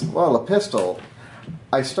was, a pistol.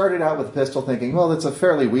 I started out with a pistol thinking, it's a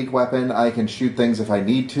fairly weak weapon. I can shoot things if I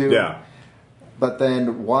need to. Yeah. But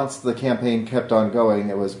then once the campaign kept on going,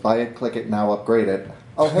 it was buy it, click it, now upgrade it.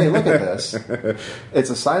 Oh, hey, look at this. It's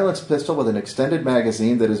a silenced pistol with an extended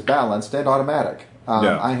magazine that is balanced and automatic.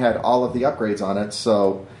 I had all of the upgrades on it,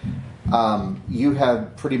 so you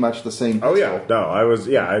had pretty much the same pistol. Oh, yeah. No, I was,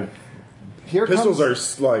 pistols are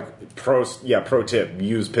like pro tip.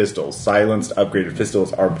 Use pistols. Silenced, upgraded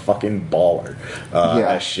pistols are fucking baller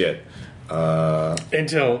as shit.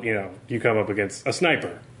 Until you come up against a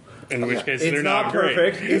sniper, in which case they're not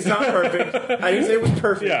perfect. Great. It's not perfect. I didn't say it was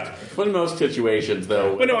perfect. Yeah, but in most situations,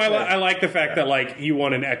 though. But no, I like the fact that you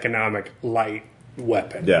want an economic light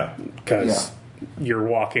weapon. Yeah, because you're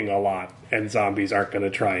walking a lot, and zombies aren't going to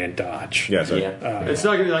try and dodge. Yes, it's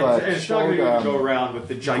not going to go around with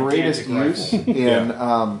the gigantic greatest use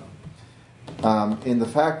in the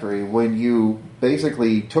factory when you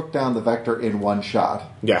basically took down the Vector in one shot.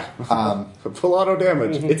 Yeah, full auto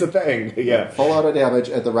damage. It's a thing. Yeah, full auto damage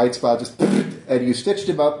at the right spot. Just and you stitched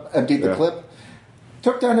him up, emptied the clip,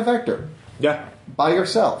 took down the Vector. Yeah, by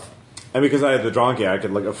yourself. And because I had the Dronky, I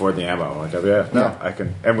could afford the ammo. I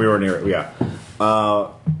can. And we were near it. Yeah.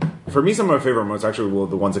 For me, some of my favorite moments actually were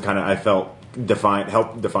the ones that kind of I felt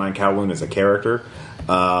helped define Kowloon as a character.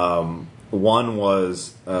 One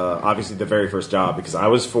was obviously the very first job, because I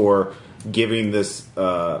was for giving this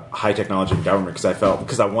high technology to government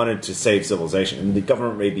because I wanted to save civilization. And the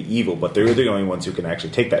government may be evil, but they're the only ones who can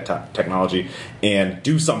actually take that technology and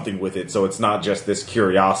do something with it, so it's not just this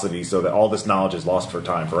curiosity, so that all this knowledge is lost for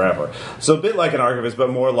time forever. So a bit like an archivist,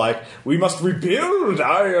 but more like, we must rebuild.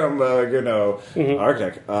 I am,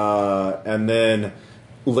 architect. And then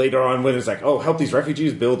later on, when it's like, help these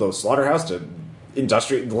refugees build those slaughterhouse to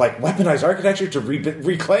weaponized architecture to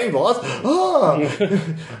reclaim the lost.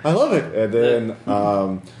 I love it. And then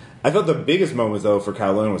I thought the biggest moment, though, for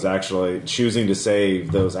Kowloon was actually choosing to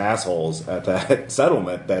save those assholes at that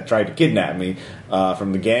settlement that tried to kidnap me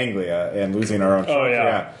from the ganglia and losing our own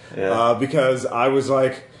truck. Yeah. Because I was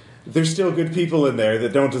like, there's still good people in there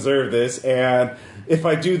that don't deserve this, and if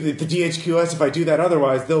I do the DHQS, if I do that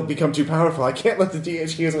otherwise, they'll become too powerful. I can't let the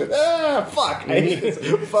DHQS fuck. I hate this.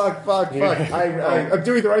 Fuck. I'm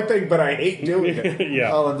doing the right thing, but I hate doing it.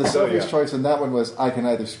 Yeah. Well, and the Sophie's choice in that one was I can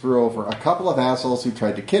either screw over a couple of assholes who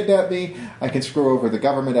tried to kidnap me, I can screw over the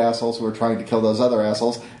government assholes who are trying to kill those other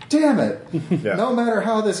assholes. Damn it! Yeah. No matter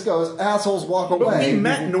how this goes, assholes walk But away. we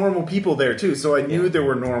met normal people there too, so I knew there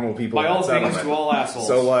were normal people. By in all that means, settlement. to all assholes.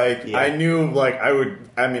 So like, Yeah. I knew like out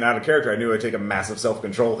of character, I knew I'd take a massive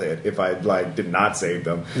self-control hit if I like did not save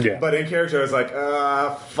them. Yeah. But in character, I was like,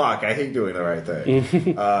 fuck, I hate doing the right thing.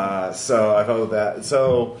 So I felt with that.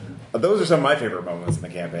 So those are some of my favorite moments in the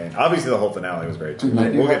campaign. Obviously, the whole finale was great too. And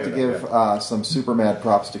I do We'll have get to that, give yeah. some super mad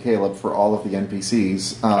props to Caleb for all of the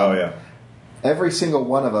NPCs. Oh yeah. Every single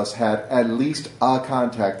one of us had at least a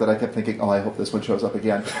contact that I kept thinking, I hope this one shows up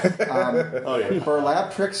again.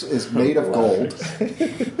 Burlaptrix is made of gold.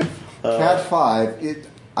 Cat 5,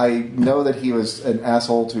 I know that he was an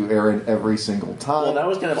asshole to Aaron every single time. Well, that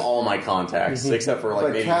was kind of all my contacts, except for like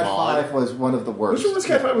but maybe Cat Maud. 5 was one of the worst. Which one was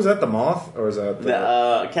Cat 5? Was that the Moth? Or was that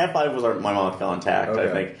the... Cat 5 was my Moth contact, Okay.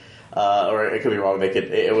 I think. Or it could be wrong.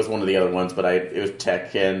 It was one of the other ones, but it was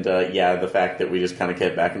Tech, and the fact that we just kind of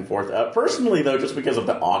kept back and forth. Personally, though, just because of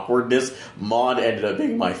the awkwardness, Maud ended up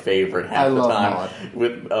being my favorite half I the love time Maud.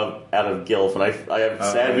 with out of Gilf, and I'm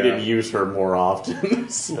sad we yeah. didn't use her more often.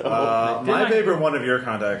 So. my favorite one of your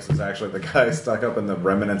contacts was actually the guy stuck up in the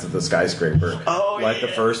remnants of the skyscraper. Oh, like the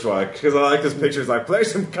yeah. first one, because I like this picture. It's like, play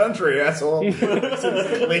some country, asshole. Leaning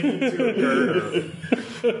to a girder.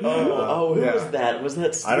 Who Yeah. was that? Was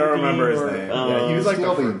that I don't Stevie remember his or, name. Yeah, he was like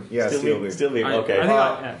Steelbeam. Steelbeam. Okay.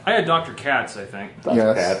 I had Dr. Katz, I think.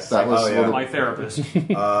 Yes, Cats. that was Oh, yeah. one of My therapist.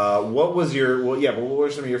 What was your? Well, yeah. But what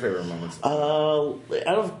were some of your favorite moments? Out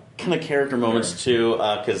of kind of character moments too,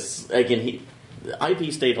 because again,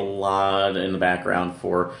 IP stayed a lot in the background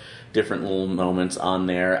for different little moments on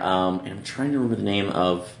there. And I'm trying to remember the name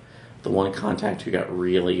of the one contact who got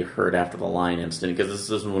really hurt after the line incident, because this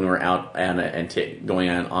is when we were out and going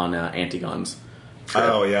on Antigon's trip.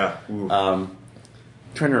 Oh yeah. Ooh.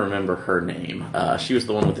 Trying to remember her name. She was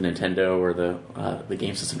the one with the Nintendo or the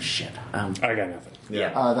game system. Shit. I got nothing.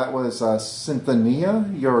 Yeah. that was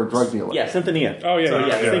Synthenia, your drug dealer. Yeah, Symphonia. Oh, yeah, So,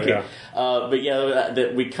 yeah, thank you. yeah. But yeah,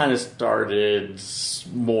 that we kind of started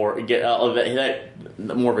more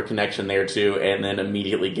more of a connection there too, and then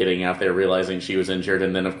immediately getting out there, realizing she was injured,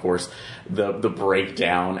 and then of course the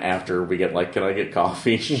breakdown after we get like, can I get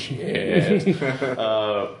coffee? Shit.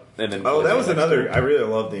 And then Oh, that was another. I really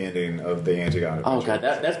love the ending of the Antigon. Oh god,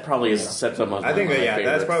 that's probably set some of. I think one of that, my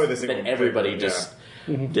yeah, that's favorites probably the single that everybody favorite, just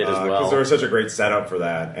did as because well. there was such a great setup for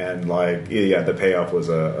that, and like yeah, the payoff was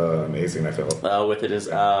amazing. I felt. With it is,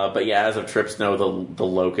 but yeah, as of Trip Snow, the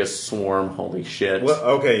locust swarm. Holy shit! Well,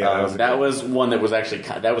 okay, yeah, that was one that was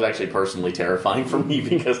actually personally terrifying for me,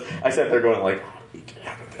 because I sat there going like, "We get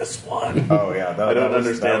out of this one." Oh yeah, I don't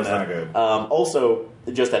understand that. that. Was not good. Also,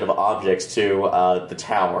 just out of objects too, the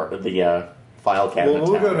tower, the file cabinet.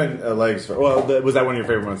 Well, we'll tower. go to legs first. Well, was that one of your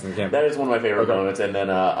favorite moments in the campaign? That is one of my favorite Okay. moments, and then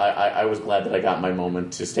I was glad that I got my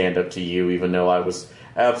moment to stand up to you, even though I was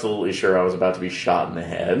absolutely sure I was about to be shot in the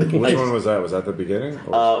head. Which one was that? Was that the beginning?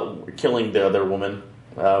 Killing the other woman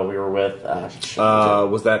we were with.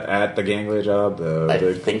 Was that at the gangway job?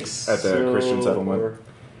 I think so. At the Christian settlement?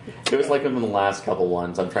 It was like within the last couple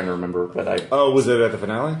ones. I'm trying to remember, but Oh, was it at the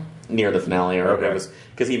finale? near the finale, or Okay. it was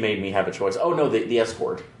because he made me have a choice. Oh no, the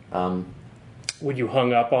escort. When you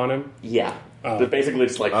hung up on him? Yeah, Oh. but basically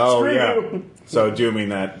just like Oh screw yeah. you. So do you mean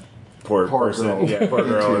that poor person? girl. Yeah, poor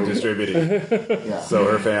girl Me too. distributing. Yeah. So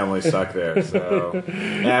her family's stuck there. So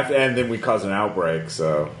and then we caused an outbreak.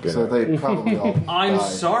 So So they probably all I'm died.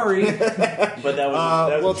 sorry. But that was that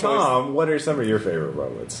was well, a choice. Tom, what are some of your favorite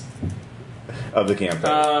moments of the campaign?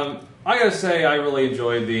 I gotta say, I really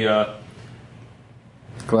enjoyed the.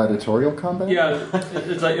 Gladiatorial combat? Yeah,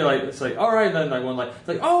 it's like all right, then like one it's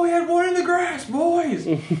like, oh, we had one in the grass, boys.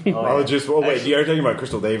 wait, Actually- you're talking about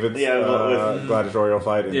Crystal David's Yeah, gladiatorial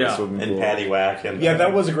fight in the Yeah. swimming and pool. Patty Whack and Yeah,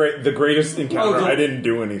 that was the greatest encounter. Oh, I didn't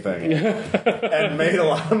do anything and made a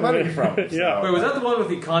lot of money from it. Yeah. Wait, was that the one with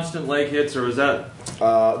the constant leg hits, or was that?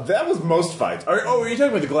 That was most fights. Are you talking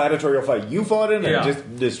about the gladiatorial fight you fought in and Yeah.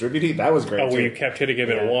 just distributed? That was great. Oh, where too. you kept hitting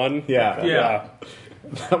him at a 1? Yeah. Yeah.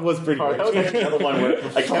 That was pretty Oh, that was great. actually another one where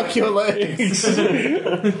I Fuck kept your legs.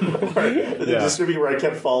 the Yeah. distributor where I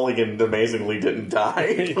kept falling and amazingly didn't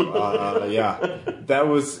die. Yeah, that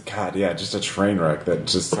was just a train wreck that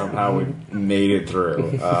just somehow we made it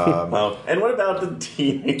through. And what about the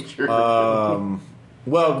teenager? Well,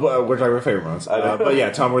 we're talking about favorite moments. But yeah,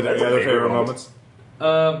 Tom, were there any That's a other favorite favorite moment.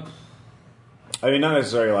 moments? I mean, not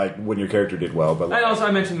necessarily like when your character did well, but like, I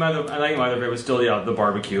mentioned my other favorite was still the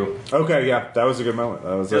barbecue. okay, yeah, that was a good moment.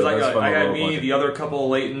 That was, Because that was fun I little had me, moment. the other couple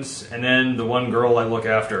of Laytons, and then the one girl I look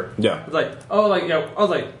after. Yeah. It's like, I was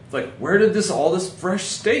like, where did all this fresh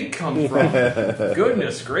steak come from?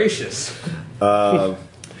 Goodness gracious. Oh,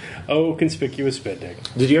 conspicuous spending.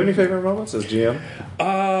 Did you have any favorite moments as GM?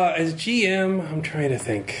 As GM, I'm trying to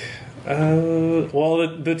think.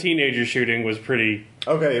 Well, the teenager shooting was pretty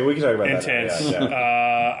Okay, we can talk about intense. that.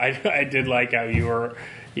 Yeah. I did like how you were,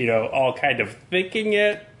 all kind of thinking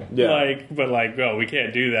it, Yeah. but well, we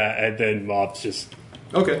can't do that, and then Mob's just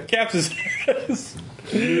Okay. caps his ass.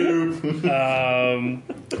 I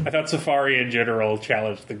thought Safari in general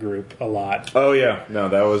challenged the group a lot. Oh yeah, no,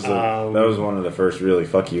 that was one of the first really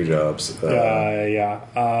fuck you jobs. Yeah.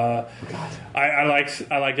 I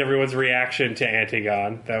liked everyone's reaction to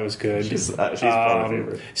Antigone. That was good. She's probably my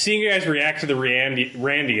favorite. Seeing you guys react to the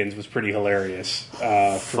Randians was pretty hilarious.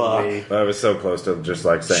 For Fuck. me. I was so close to just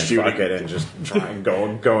like saying Shooting. fuck it and just trying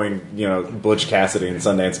going Butch Cassidy and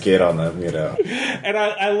Sundance Kid on them. And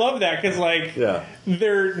I love that because Yeah.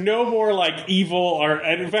 they're no more like evil,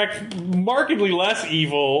 and in fact markedly less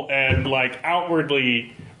evil and like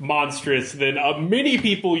outwardly monstrous than many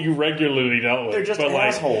people you regularly dealt with. They're just but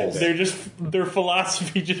assholes. Their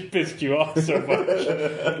philosophy just pissed you off so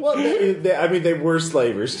much. Well, they were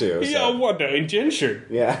slavers too. So. Yeah, what the indentured?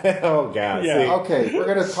 Yeah. Oh god. Yeah. See? Okay, we're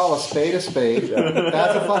gonna call a spade a spade.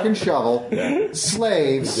 That's a fucking shovel.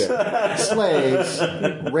 Slaves,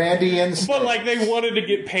 Randians. But like they wanted to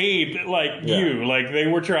get paid like Yeah. you, like they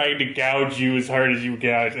were trying to gouge you as hard as you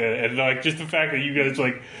gouged, and like just the fact that you guys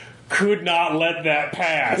like could not let that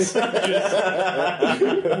pass. We're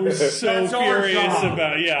so That's our furious job.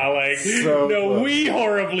 about So close. we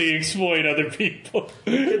horribly exploit other people.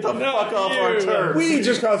 Get the fuck off our turf. We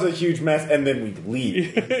just cause a huge mess and then we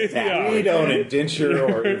leave. Yeah. We don't indenture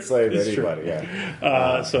or enslave It's true. anybody.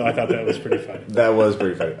 Yeah. So I thought that was pretty funny. That was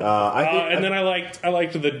pretty funny. I think And then I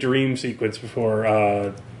liked the dream sequence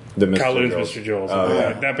before the Mr. Kowloon's Jules. Mr. Jules. Oh,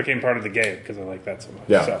 yeah. That became part of the game because I like that so much.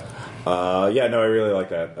 Yeah. So. No, I really like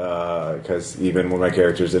that because even when my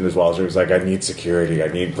character's in his walls, he was like, "I need security, I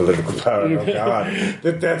need political power." Oh God,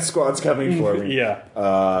 the death squad's coming for me.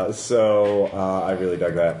 Yeah. So I really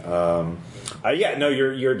dug that.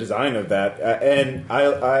 Your design of that, and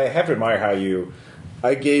I have to admire how you.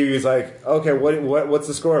 I gave you like, okay, what's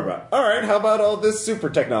the score about? All right, how about all this super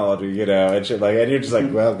technology, and shit like, and you're just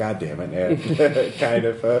like, well, god damn it, and kind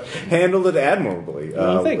of handled it admirably.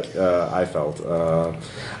 thank you. I felt,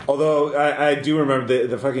 although I do remember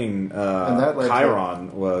the fucking that led to-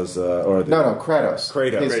 Chiron was or the, No, Kratos.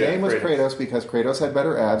 Kratos. His name was Kratos. Kratos because Kratos had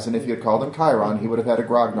better abs, and if you had called him Chiron, he would have had a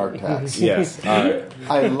grognard tax. Yes.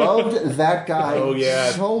 I loved that guy Oh yeah.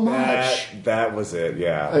 so much. That was it.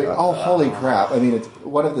 Yeah. Holy crap. I mean, it's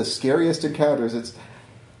one of the scariest encounters.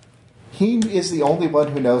 He is the only one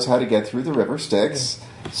who knows how to get through the river Styx,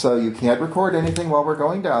 so you can't record anything while we're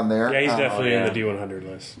going down there. Yeah, he's definitely yeah. in the D100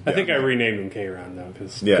 list. I think I renamed him K-Ron, though,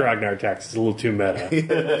 because Yeah. Grognar Tax is a little too meta. of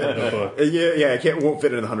the book. It won't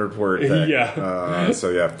fit in the 100-word thing. Yeah.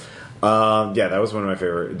 So yeah. That was one of my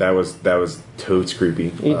favorite. That was totes creepy,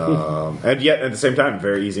 and yet at the same time,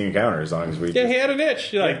 very easy encounter as long as we. Yeah, he had an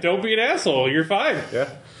itch. You're like, don't be an asshole. You're fine. Yeah.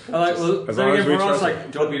 I like, well, As then long as again, we we're all trust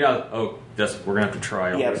like, don't beat out. Oh, we're gonna have to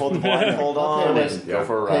try. Yeah, pull the blindfold on Okay, and go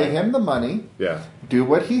for a Pay ride. him the money, Yeah. do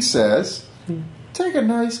what he says, take a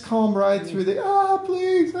nice calm ride through the,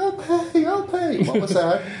 please, I'll pay. What was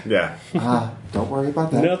that? Yeah. Don't worry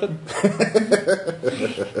about that. Nothing.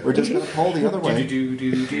 We're just going to pull the other way.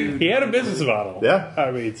 He had a business model. Yeah.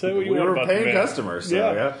 I mean, so what you We want were about the paying man? customers, so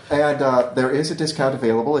Yeah. yeah. And there is a discount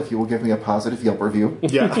available if you will give me a positive Yelp review.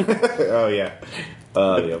 Yeah. Oh yeah.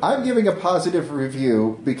 Yep. I'm giving a positive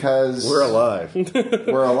review because We're alive.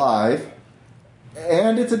 we're alive,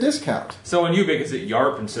 and it's a discount. So on Ubik, is it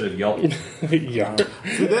Yarp instead of Yelp? Yeah.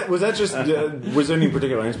 Was that just? Was there any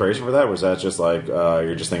particular inspiration for that? Or was that just like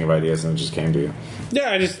you're just thinking of ideas and it just came to you?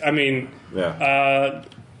 Yeah, Yeah.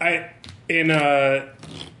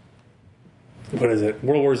 What is it?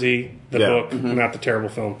 World War Z, the Yeah. book, not the terrible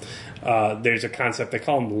film. There's a concept they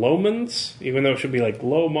call them Lomans, even though it should be like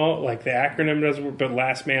Lomo, like the acronym does, but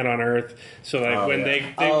Last Man on Earth. So like when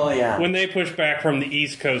yeah. when they push back from the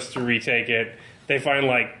East Coast to retake it, they find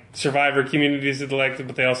like survivor communities that elected,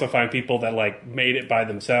 but they also find people that like made it by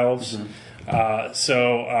themselves.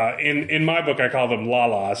 In my book, I call them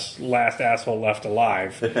Lalas, last asshole left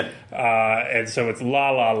alive, and so it's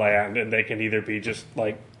La La Land, and they can either be just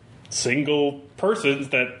like single persons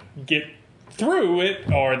that get through it,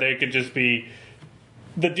 or they could just be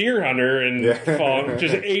the deer hunter and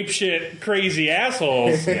just apeshit crazy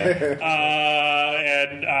assholes. And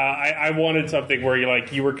I wanted something where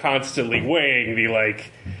you were constantly weighing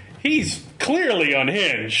he's clearly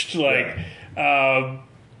unhinged.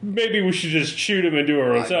 Maybe we should just shoot him and do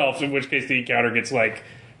it ourselves. In which case the encounter gets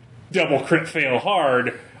double crit fail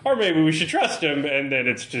hard. Or maybe we should trust him, and then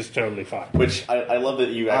it's just totally fine. Which I love that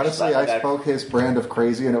you honestly, I spoke his brand of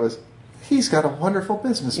crazy, and it was, he's got a wonderful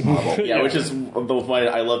business model. Yeah, which is both why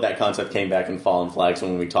I love that concept came back in Fallen Flag. So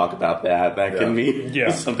when we talk about that can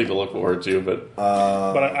be something to look forward to. But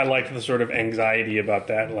I liked the sort of anxiety about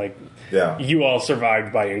that. You all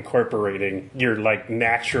survived by incorporating. You're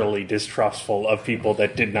naturally distrustful of people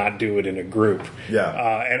that did not do it in a group.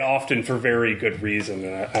 And often for very good reason.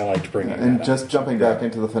 And I like to bring that And up. just jumping back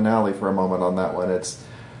into the finale for a moment on that one,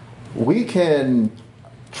 we can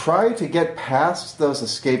try to get past those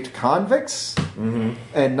escaped convicts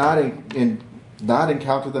and not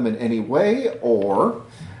encounter them in any way, or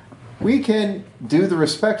we can do the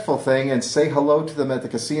respectful thing and say hello to them at the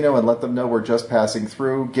casino and let them know we're just passing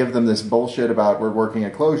through, give them this bullshit about we're working a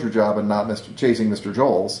closure job and not chasing Mr.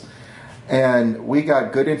 Joel's. And we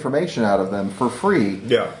got good information out of them for free.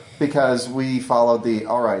 Yeah. Because we followed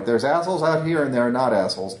all right, there's assholes out here and there are not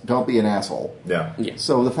assholes. Don't be an asshole. Yeah.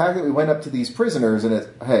 So the fact that we went up to these prisoners and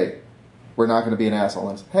hey, we're not going to be an asshole.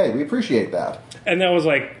 And hey, we appreciate that. And that was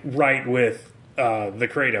right with the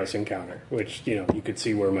Kratos encounter, which, you could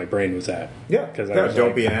see where my brain was at. Yeah. Because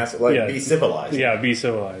don't be an asshole. Be civilized. Yeah, be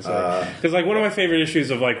civilized. Because one of my favorite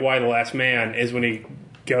issues of Why the Last Man is when he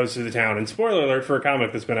goes to the town, and spoiler alert for a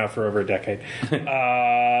comic that's been out for over a decade,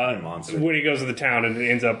 when he goes to the town and it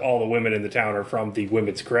ends up all the women in the town are from the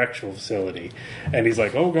women's correctional facility, and he's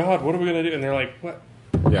like, oh god, what are we going to do? And they're like, what?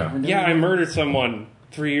 Yeah, I murdered someone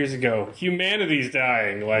 3 years ago. Humanity's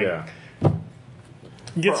dying.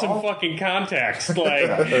 Get some fucking context.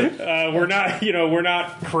 We're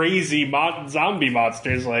not crazy zombie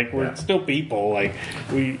monsters. We're still people.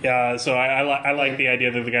 So I like the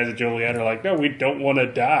idea that the guys at Joliet are no, we don't want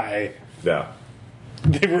to die. Yeah.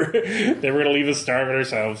 They were going to leave us starving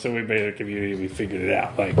ourselves, so we made a community. We figured it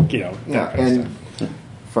out. And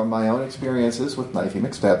from my own experiences with Knifey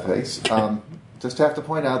McStabface, just have to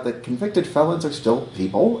point out that convicted felons are still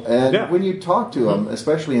people, and when you talk to them,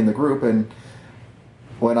 especially in the group, and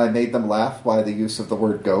when I made them laugh by the use of the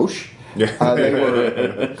word gauche, they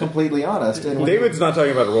were completely honest. And David's not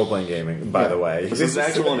talking about role-playing gaming, by the way. This is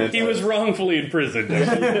actual. He was wrongfully imprisoned.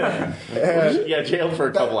 Jailed for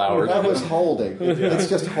a couple hours. That was holding. It's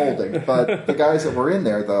just holding. But the guys that were in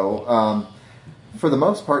there, though, for the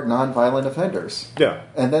most part, non-violent offenders. Yeah.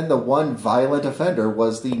 And then the one violent offender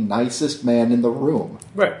was the nicest man in the room.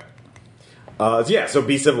 Right. So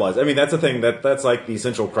be civilized. I mean, that's the thing that's the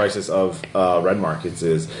essential crisis of Red Markets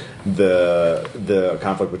is the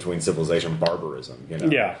conflict between civilization and barbarism.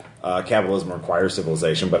 Yeah. Capitalism requires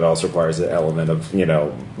civilization, but it also requires an element of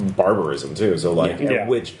barbarism too. So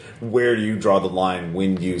where do you draw the line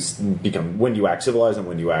when you act civilized and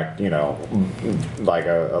when you act like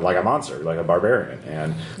a monster, like a barbarian?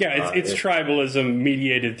 And it's tribalism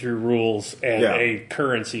mediated through rules and a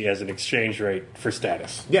currency as an exchange rate for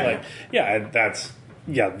status. That's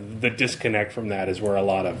the disconnect from that is where a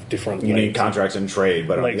lot of different you need contracts and trade,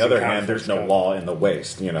 but on the other hand, there's no law in the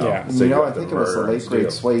waste. So I think it was the late great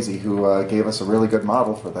Swayze who gave us a really good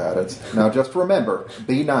model for that. Now just remember,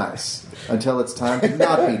 be nice until it's time to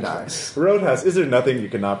not be nice. Roadhouse, is there nothing you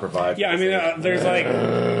cannot provide? Yeah, I mean,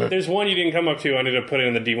 there's one you didn't come up to. I ended up putting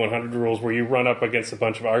in the D100 rules where you run up against a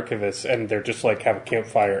bunch of archivists and they're just have a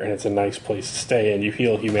campfire and it's a nice place to stay and you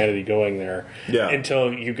heal humanity going there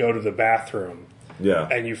until you go to the bathroom. Yeah.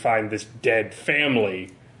 And you find this dead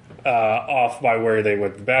family off by where they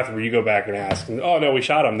went to the bathroom. You go back and ask, oh, no, we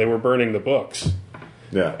shot them. They were burning the books.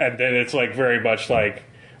 Yeah. And then it's very much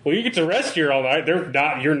well, you get to rest here all night.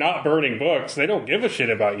 You're not burning books. They don't give a shit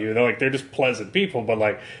about you. They're just pleasant people.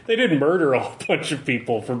 But they didn't murder a whole bunch of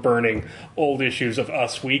people for burning old issues of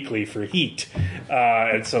Us Weekly for heat.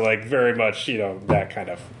 And so very much that kind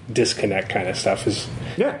of disconnect kind of stuff is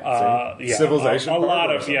civilization. A lot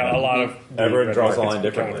of everyone draws the line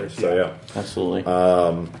differently. So absolutely. I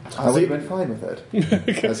would have been fine with it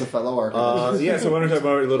as a fellow archivist. So I want to talk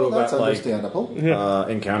about a little that's about understandable.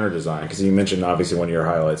 Encounter design because you mentioned obviously one of your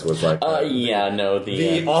highlights was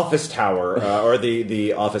the office tower or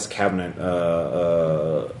the office cabinet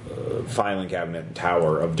filing cabinet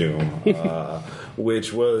tower of doom,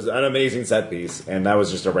 which was an amazing set piece, and that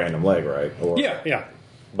was just a random leg, right? Yeah.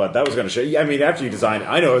 But that was going to show. I mean, after you design,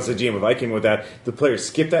 I know as a GM of Viking with that, the player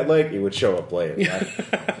skip that leg, it would show up later.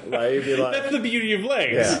 Like, it'd be like, That's the beauty of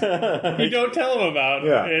legs. yeah. You don't tell them about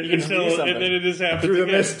it until and then it just happens Through the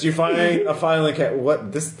again. mist, you find a filing cat.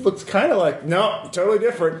 What? This looks kind of like no, totally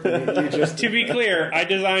different. You just To be clear, I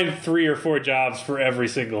designed 3 or 4 jobs for every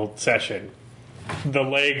single session. The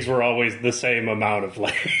legs were always the same amount of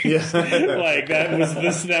legs. Like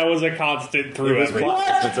that was a constant through everything.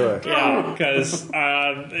 Yeah, because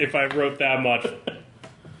if I wrote that much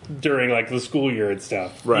during like the school year and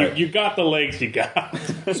stuff, Right. you got the legs you got.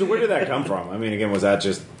 So where did that come from? I mean, again, was that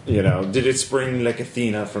just did it spring like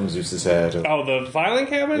Athena from Zeus's head? Or- Oh, the filing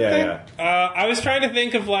cabinet Yeah, thing? I was trying to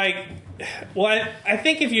think of I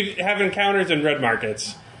think if you have encounters in red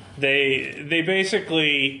markets, they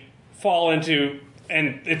basically fall into,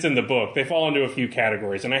 and it's in the book, they fall into a few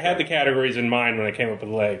categories. And I had the categories in mind when I came up with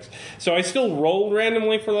legs. So I still rolled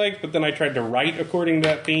randomly for legs, but then I tried to write according to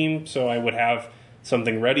that theme, so I would have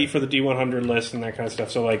something ready for the D100 list and that kind of stuff.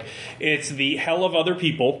 So, it's the hell of other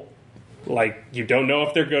people. You don't know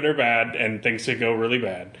if they're good or bad, and things could go really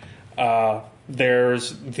bad.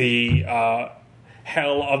 There's the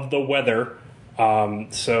hell of the weather.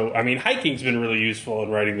 So, I mean, hiking's been really useful in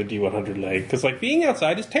writing the D100 leg, because, being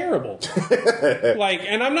outside is terrible.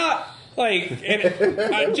 And I'm not,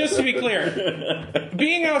 just to be clear,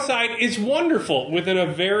 being outside is wonderful within a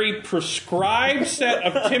very prescribed set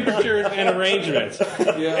of temperatures and arrangements.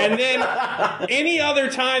 Yeah. And then any other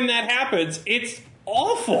time that happens, it's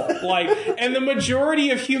awful. And the majority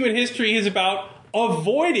of human history is about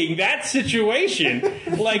avoiding that situation.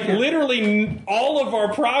 Literally all of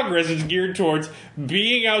our progress is geared towards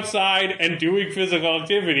being outside and doing physical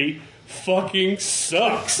activity fucking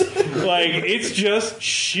sucks. It's just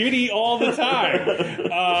shitty all the time.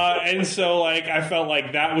 And so I felt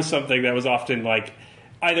like that was something that was often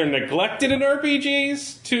either neglected in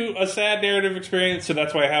RPGs to a sad narrative experience. So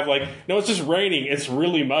that's why I have no, it's just raining, it's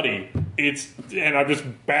really muddy, and I'm just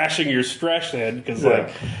bashing your stretch head because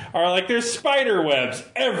there's spider webs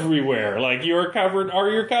everywhere. You're covered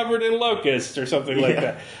in locusts or something like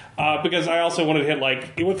that. Because I also wanted to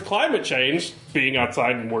hit with climate change, being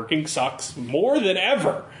outside and working sucks more than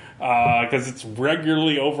ever. Because it's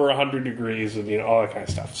regularly over 100 degrees and all that kind of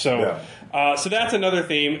stuff. So, so that's another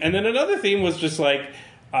theme. And then another theme was just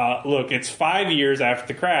look, it's 5 years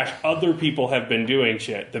after the crash. Other people have been doing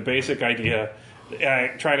shit. The basic idea,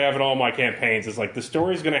 I try to have it all in my campaigns, is the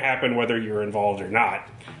story's going to happen whether you're involved or not.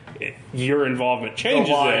 Your involvement changes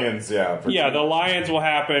the Lions, it. The Lions will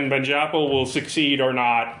happen. Benjapel will succeed or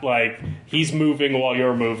not. He's moving while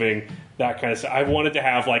you're moving. That kind of stuff. I wanted to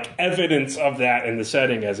have evidence of that in the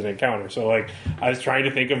setting as an encounter. So I was trying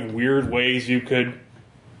to think of weird ways you could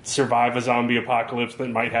survive a zombie apocalypse that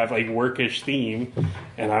might have a workish theme.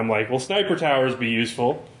 And I'm well, sniper towers be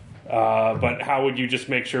useful. But how would you just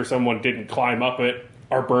make sure someone didn't climb up it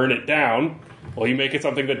or burn it down? Well, you make it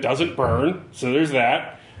something that doesn't burn. So there's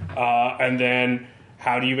that. And then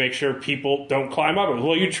how do you make sure people don't climb up it?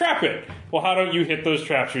 Well, you trap it. Well, how don't you hit those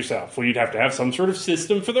traps yourself? Well, you'd have to have some sort of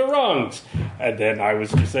system for the rungs. And then I was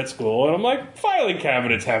just at school, and I'm filing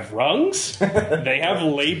cabinets have rungs. They have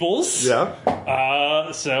labels.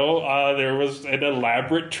 Yeah. So there was an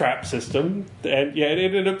elaborate trap system, and it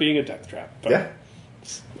ended up being a death trap. But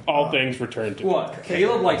all things returned to What?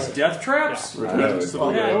 Caleb likes death traps? Well,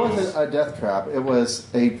 it wasn't a death trap. It was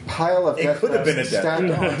a pile of death could have traps been a death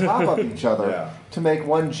stacked on top of each other to make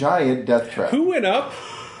one giant death trap. Who went up?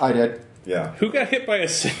 I did. Yeah. Who got hit by a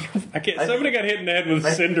cinder? Somebody got hit in the head with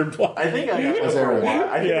a cinder block. I think I got Was there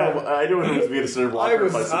a I think I don't know if it was being a cinder block.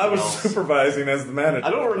 I was supervising as the manager.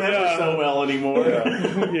 I don't remember so well anymore.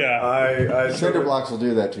 Yeah. I Cinder blocks will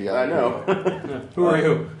do that to you. I know. Who are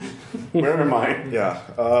you? Where am I?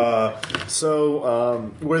 Yeah.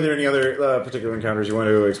 So, were there any other particular encounters you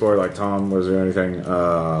wanted to explore? Tom, was there anything,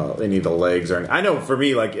 any of the legs? Or I know for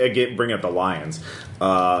me, again, bring up the Lions.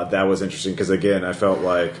 That was interesting because, again, I felt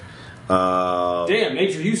Damn,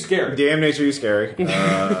 nature, you scary. Damn nature, you scary.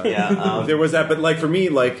 There was that, but for me,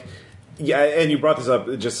 and you brought this up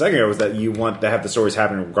just a second ago, was that you want to have the stories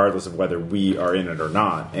happening regardless of whether we are in it or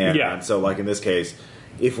not. And so, in this case,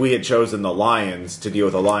 if we had chosen the Lions to deal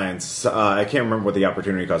with the Lions, I can't remember what the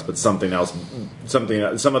opportunity cost, but something else,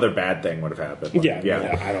 some other bad thing would have happened.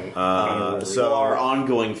 I don't. So our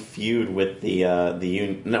ongoing feud with the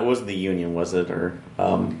union. No, it wasn't the union, was it? Or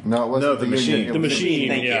No, it wasn't the the machine. Union. The machine.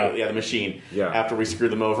 Thank Yeah. you. Yeah, the machine. Yeah. After we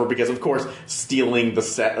screwed them over, because of course stealing the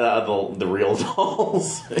set, the real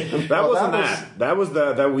dolls. That wasn't that. That was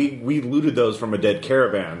that we looted those from a dead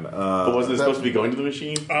caravan. But wasn't it supposed to be going to the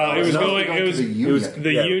machine? It was No, going. going It to was. the Union.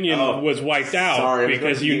 the Union was wiped out Sorry,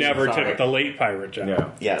 because you never took the late pirate job. Yeah.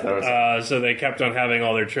 Yeah, that was. So they kept on having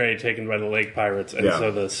all their trade taken by the lake pirates, and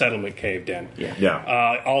so the settlement caved in.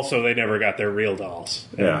 Yeah. Also, they never got their real dolls.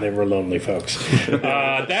 And they were lonely folks.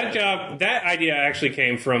 That idea actually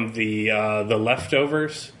came from the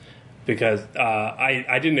Leftovers, because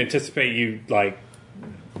I didn't anticipate you like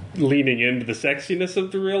leaning into the sexiness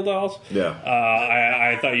of the real dolls. Yeah.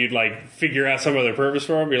 I thought you'd like figure out some other purpose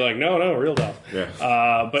for them. Be like, no, real dolls.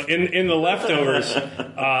 Yeah. But in the Leftovers,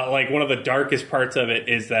 like one of the darkest parts of it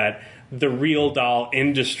is that the real doll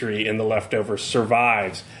industry in the Leftovers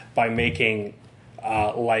survives by making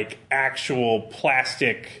like actual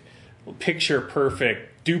plastic, picture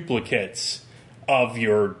perfect duplicates of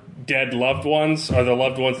your dead loved ones, or the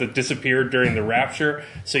loved ones that disappeared during the rapture,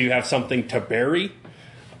 so you have something to bury.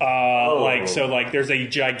 Like there's a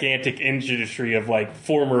gigantic industry of like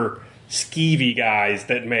former skeevy guys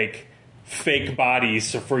that make fake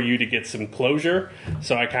bodies for you to get some closure.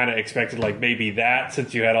 So I kind of expected like maybe that,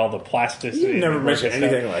 since you had all the plasticity. You never mentioned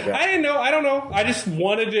anything like that. I didn't know. I don't know. I just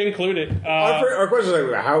wanted to include it. Our question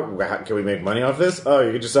is like, how can we make money off this? Oh,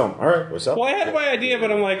 you could just sell them. All right, we'll sell them. Well, I had my idea,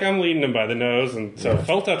 but I'm like, I'm leading them by the nose, and so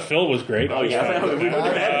Felt Touch Phil was great. Oh, yeah.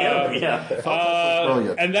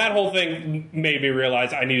 Brilliant. And that whole thing made me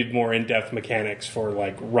realize I needed more in-depth mechanics for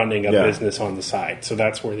like running a business on the side. So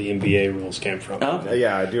that's where the MBA rules came from. Okay.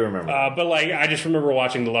 Yeah, I do remember. But like, I just remember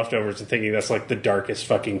watching The Leftovers and thinking that's like the darkest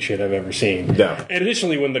fucking shit I've ever seen. Yeah. And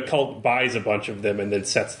additionally, when the cult buys a bunch of them and then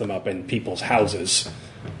sets them up in people's houses,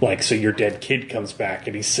 like, so your dead kid comes back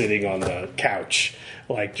and he's sitting on the couch,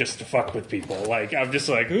 like, just to fuck with people. Like, I'm just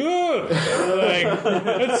like, ugh! Like,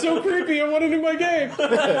 that's so creepy. I want it in my game.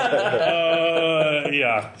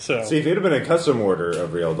 Yeah. So. See, if it had been a custom order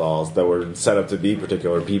of real dolls that were set up to be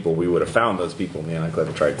particular people, we would have found those people in the Anticliff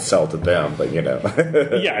and tried to sell to them. But you know.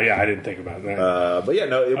 yeah, I didn't think about that. But yeah,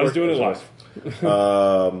 no, I was doing it live.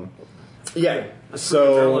 Yeah. Marilyn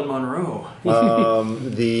So Monroe.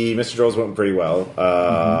 the Mr. Joel's went pretty well.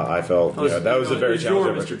 I felt that was a very it was your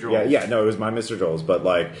challenging. Mr. Joel's. Yeah, no, it was my Mr. Joel's, but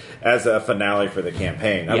like as a finale for the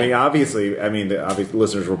campaign. I mean, obviously, the obvious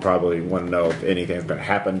listeners will probably want to know if anything's going to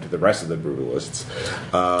happen to the rest of the Brutalists.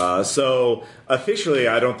 So officially,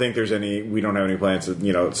 I don't think there's any. We don't have any plans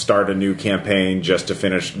to start a new campaign just to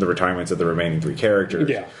finish the retirements of the remaining 3 characters.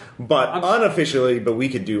 Yeah. But unofficially, but we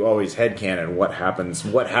could do always headcanon what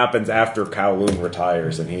happens after Kowloon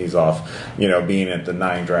retires and he's off, being at the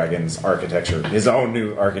Nine Dragons architecture, his own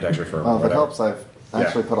new architecture firm. Well, if it helps, I've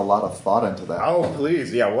actually put a lot of thought into that. Oh,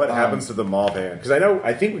 please. Yeah, what happens to the Mob Hand? Because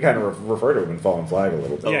I think we kind of refer to him in Fallen Flag a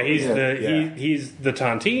little bit. Yeah, he's the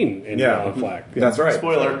Tontine in Fallen Flag. That's right.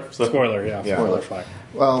 Spoiler. Spoiler, yeah. Spoiler Flag.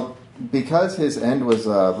 Well, because his end was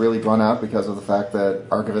really drawn out because of the fact that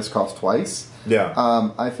Archivist cost twice,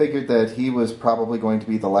 I figured that he was probably going to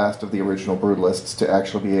be the last of the original Brutalists to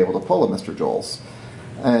actually be able to pull a Mr. Joel's.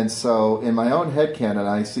 And so, in my own headcanon,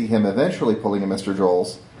 I see him eventually pulling a Mr.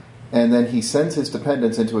 Joel's, and then he sends his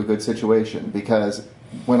dependents into a good situation, because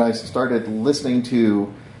when I started listening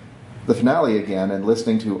to the finale again and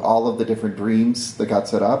listening to all of the different dreams that got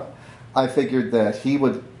set up, I figured that he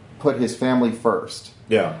would put his family first.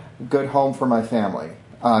 Yeah. Good home for my family.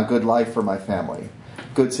 Good life for my family.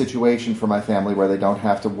 Good situation for my family where they don't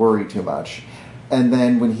have to worry too much. And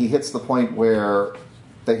then when he hits the point where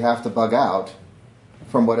they have to bug out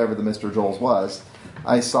from whatever the Mr. Joel's was,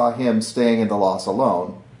 I saw him staying in the loss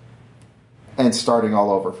alone and starting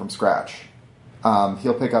all over from scratch.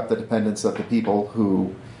 He'll pick up the dependents of the people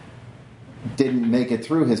who didn't make it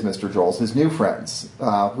through his Mr. Joel's, his new friends,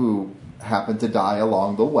 who happened to die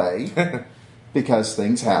along the way because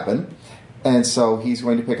things happen. And so he's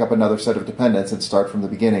going to pick up another set of dependents and start from the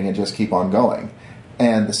beginning and just keep on going.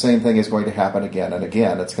 And the same thing is going to happen again and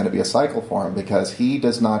again. It's going to be a cycle for him because he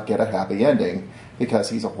does not get a happy ending because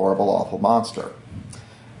he's a horrible, awful monster.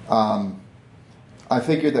 I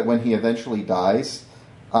figured that when he eventually dies,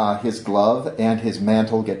 his glove and his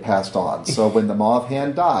mantle get passed on. So when the Mauve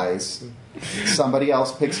Hand dies, somebody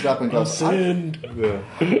else picks it up and goes,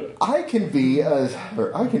 I can be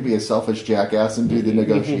a selfish jackass and do the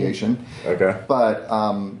negotiation. Okay. But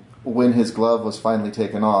when his glove was finally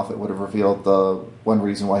taken off, it would have revealed the one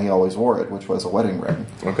reason why he always wore it, which was a wedding ring.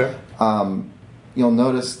 Okay. You'll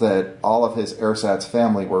notice that all of his ersatz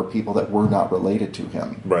family were people that were not related to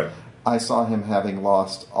him. Right. I saw him having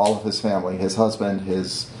lost all of his family, his husband,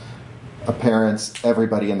 his parents,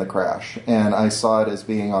 everybody in the crash. And I saw it as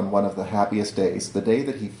being on one of the happiest days. The day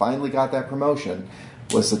that he finally got that promotion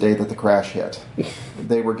was the day that the crash hit.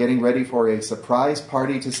 They were getting ready for a surprise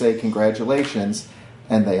party to say congratulations,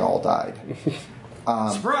 and they all died.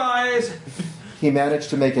 Surprise! he managed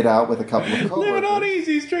to make it out with a couple of Living on coworkers.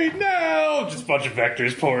 Easy Street now! Just a bunch of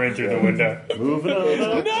vectors pouring through the window. Moving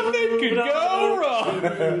on. Nothing could go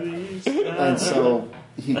wrong! And so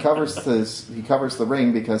he covers the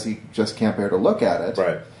ring because he just can't bear to look at it.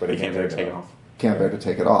 Right, but he Can't can't take take it it off. off. Can't bear to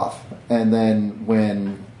take it off. And then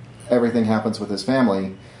when everything happens with his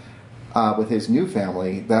family, with his new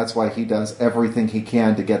family, that's why he does everything he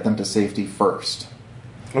can to get them to safety first.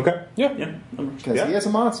 Okay. Yeah. Yeah. Because Yeah. he is a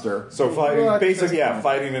monster. So fighting, But- basically,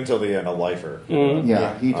 fighting until the end, a lifer.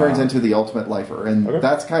 Yeah, he turns into the ultimate lifer. And Okay.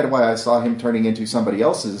 that's kind of why I saw him turning into somebody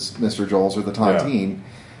else's Mr. Joels or the Tontine.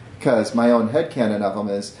 Because my own headcanon of him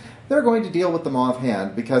is they're going to deal with them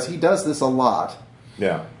offhand because he does this a lot.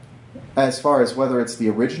 Yeah. As far as whether it's the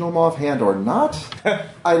original Moth Hand or not,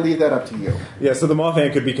 I leave that up to you. Yeah, so the Moth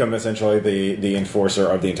Hand could become essentially the enforcer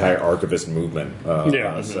of the entire Archivist movement.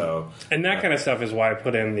 Yeah. So And that kind of stuff is why I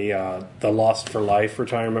put in the Lost for Life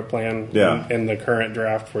retirement plan Yeah. in the current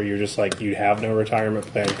draft, where you're just like, you have no retirement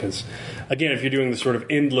plan. Because, again, if you're doing the sort of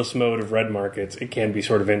endless mode of red markets, it can be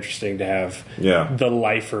sort of interesting to have the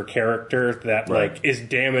lifer character that Right. like is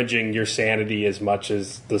damaging your sanity as much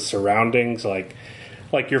as the surroundings.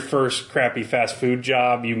 Like your first crappy fast food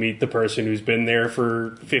job, you meet the person who's been there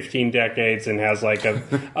for 15 decades and has like a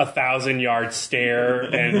 1,000-yard stare,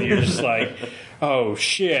 and you're just like, oh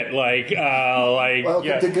shit,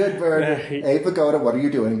 Welcome to Goodburn. Hey, Pagoda, what are you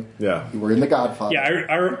doing? Yeah. You were in The Godfather.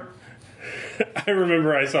 Yeah, I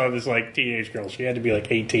remember I saw this like teenage girl. She had to be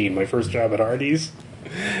like 18. My first job at Hardee's,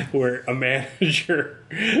 where a manager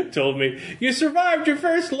told me, "You survived your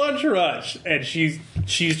first lunch rush," and she's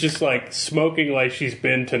just like smoking like she's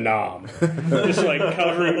been to Nam, just like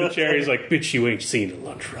covering the cherries. Like, bitch, you ain't seen a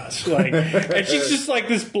lunch rush. Like, and she's just like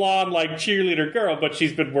this blonde like cheerleader girl, but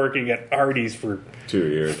she's been working at Hardee's for 2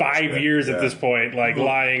 years, 5 years at this point, like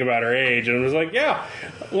lying about her age, and I was like, yeah,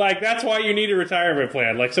 like that's why you need a retirement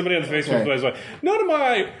plan. Like somebody on the Facebook was like, none of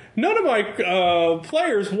my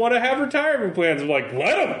players want to have retirement plans. I'm like,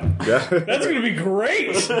 let them. Yeah. That's going to be great.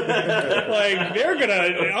 Like they're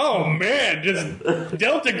gonna, oh man, just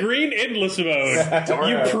Delta Green endless mode.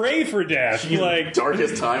 You pray for death. Like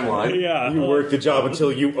Darkest timeline. yeah, You work the job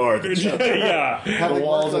until you are the job. yeah. Having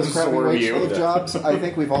walls worked those crappy absorb wage you. slave jobs, I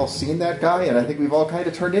think we've all seen that guy, and I think we've all kind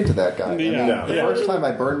of turned into that guy. I mean, Yeah. the first time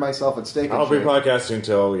I burned myself at Steak and I'll be Shake, podcasting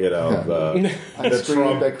until I the screamed, I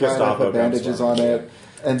Trump cried, I Gestapo put bandages comes on it.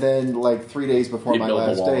 And then, like 3 days before You my built a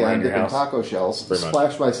last wall day, around I'm your dipping house. taco shells, Pretty much.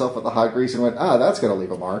 splashed myself with the hot grease, and went, that's going to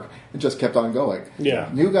leave a mark, and just kept on going. Yeah.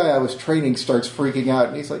 New guy I was training starts freaking out,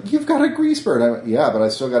 and he's like, "You've got a grease burn." I went, "Yeah, but I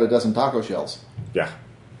still got a dozen taco shells." Yeah.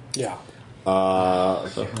 Yeah. For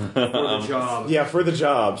the job. Yeah, for the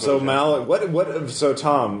job. So so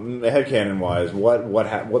Tom, headcanon wise,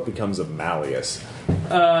 what becomes of Malleus?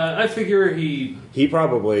 I figure he. He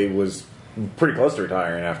probably was pretty close to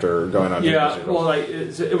retiring after going on. Yeah, Vacation. well, like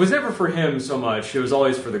it was never for him so much. It was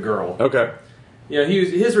always for the girl. Okay. Yeah,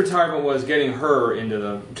 his retirement was getting her into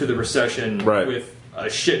the recession Right. with a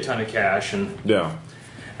shit ton of cash, and Yeah.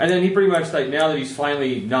 then he pretty much, like, now that he's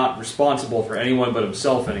finally not responsible for anyone but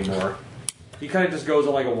himself anymore, he kind of just goes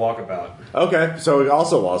on like a walkabout. Okay. So he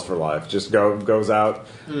also lost for life. Just goes out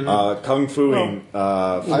kung fuing.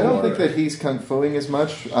 I don't think that he's kung fuing as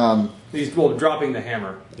much. He's dropping the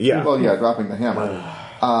hammer. Yeah. Well, yeah, dropping the hammer.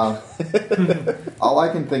 All I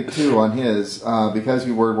can think too on his, because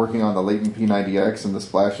you were working on the Latent P90X and the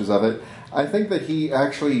splashes of it, I think that he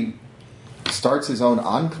actually starts his own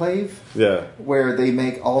enclave Yeah. where they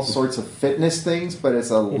make all sorts of fitness things, but it's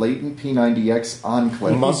a Latent P90X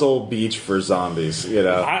enclave. Muscle Beach for zombies. You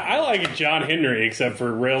know. I like John Henry, except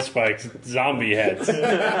for Rail Spike's zombie heads. He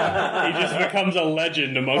just becomes a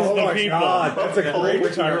legend amongst the people. that's a great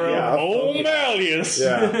retirement. Yeah. Old Malleus,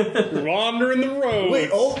 Yeah. wandering the road. Wait,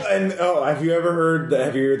 have you ever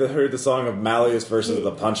heard the song of Malleus versus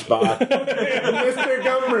the Punch Bot? Mr.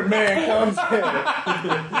 Government Man comes in.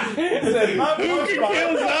 He said, "My Who Punch can Bot."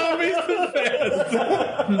 kill zombies the best?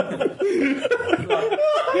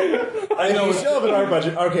 I know we still have an art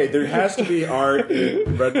budget. Okay, there has to be art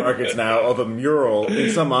in Red Markets now of a mural in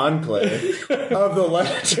some enclave of the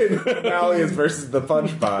legend of Malleus versus the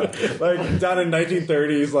Punch Bot, like down in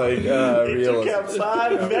 1930s, like realism.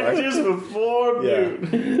 outside vectors before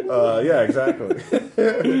Yeah, exactly.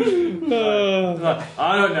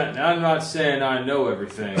 I'm not saying I know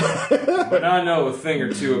everything, but I know a thing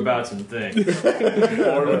or two about some things.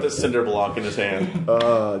 Or with a cinder block in his hand.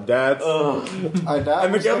 That's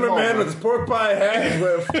And the government man with his pork pie hat and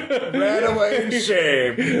whip ran away in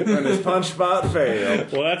shame when his punch spot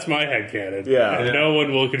failed. Well, that's my headcanon. Yeah. And no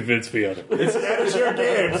one will convince me otherwise. It's your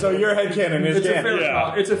game, so your headcanon is It's a canon. fair Yeah.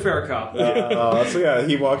 cop. It's a fair cop. So yeah,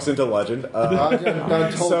 he walks into legend. I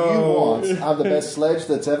told So- you once, I'm the best sledge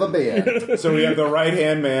that's ever been. So we have the right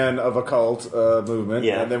hand man of a cult movement,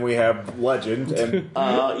 Yeah. and then we have legend and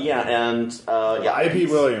IP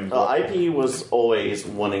Williams. IP was always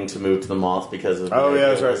wanting to move to the Moth because of Oh, yeah,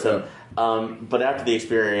 that's right, idealism. But after the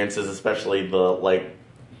experiences, especially the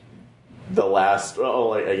last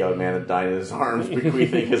a young man that died in his arms,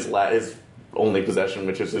 bequeathing his only possession,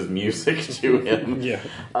 which is his music, to him. Yeah.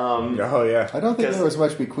 oh yeah. I don't think there was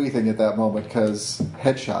much bequeathing at that moment because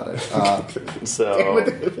headshot it. So,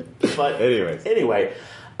 but Anyways. anyway,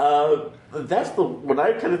 that's when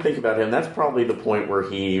I kind of think about him. That's probably the point where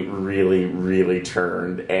he really, really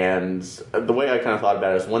turned. And the way I kind of thought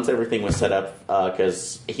about it is once everything was set up,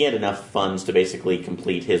 because he had enough funds to basically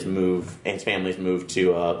complete his move, his family's move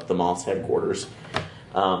to the Moth's headquarters,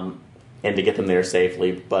 and to get them there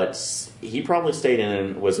safely. But he probably stayed in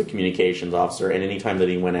and was a communications officer. And any time that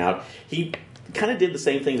he went out, he kind of did the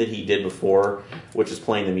same thing that he did before, which is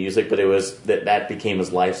playing the music. But it was that became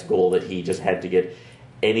his life's goal, that he just had to get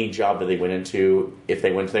any job that they went into. If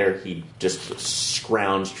they went there, he just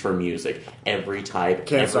scrounged for music, every type,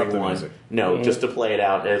 Can't stop the everyone. music. No, just to play it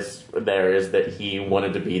out as there is that he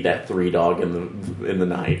wanted to be that three dog in the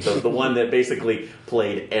night, the one that basically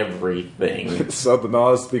played everything. So the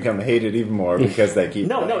Moths become hated even more because they keep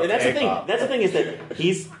No, and that's the thing. K-pop. That's the thing is that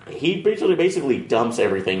he basically dumps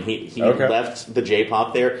everything. He Okay. left the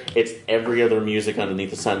J-pop there. It's every other music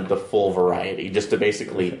underneath the sun, the full variety, just to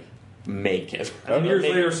basically make it. And years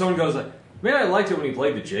later, someone goes like, "Man, I liked it when he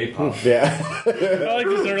played the J-pop." Yeah. I like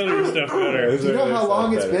this earlier stuff better. Do you know how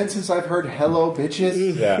long it's been since I've heard "Hello,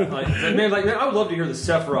 Bitches"? Yeah. Man, I would love to hear the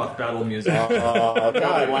Sephiroth battle music. Oh,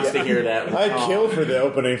 Nobody wants to hear that. I'd kill for the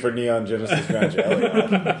opening for Neon Genesis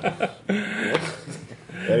Evangelion.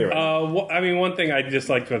 Anyway. One thing I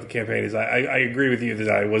disliked about the campaign is I agree with you that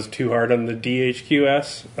I was too hard on the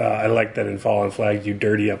DHQS. I like that in Fallen Flag you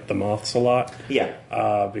dirty up the Moths a lot. Yeah.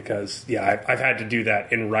 Because I've had to do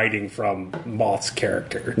that in writing from Moth's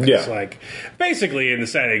character. Yeah. It's like basically in the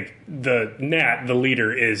setting, the Nat, the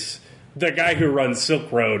leader, is the guy who runs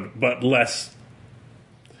Silk Road, but less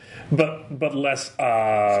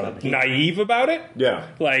naive about it. Yeah.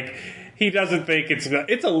 Like, he doesn't think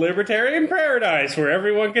it's a libertarian paradise where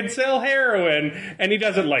everyone can sell heroin, and he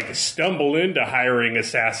doesn't stumble into hiring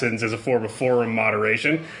assassins as a form of forum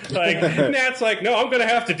moderation. Nat's like, no, I'm going to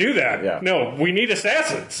have to do that. Yeah. No, we need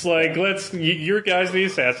assassins. Your guys the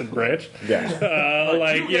assassin branch. Yeah.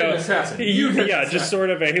 You get an assassin. You get an assassin. Just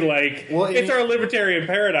sort of it's our libertarian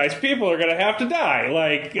paradise. People are going to have to die.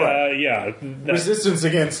 Resistance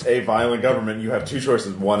against a violent government, you have two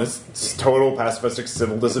choices. One is total pacifistic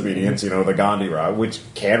civil disobedience, the Gandhi route, which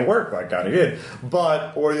can work like Gandhi did.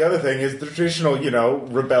 Or the other thing is the traditional,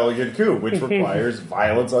 rebellion coup, which requires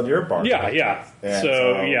violence on your part. Yeah. And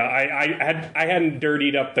I hadn't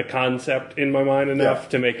dirtied up the concept in my mind enough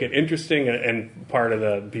to make it interesting, and part of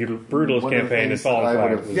the Brutalist One of the campaign things is Fallen that I Flag.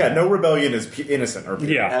 would have- Yeah, no rebellion is innocent or pure.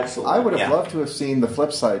 Yeah. Absolutely. I would have Yeah. loved to have seen the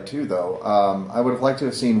flip side too, though. I would have liked to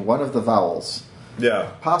have seen one of the vowels, Yeah.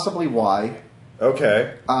 possibly Y,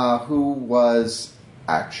 Okay. who was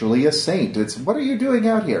actually a saint. It's, what are you doing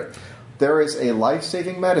out here? There is a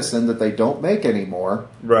life-saving medicine that they don't make anymore.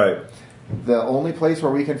 Right. The only place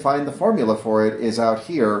where we can find the formula for it is out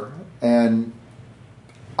here, and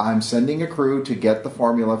I'm sending a crew to get the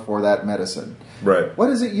formula for that medicine. Right. What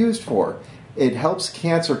is it used for? It helps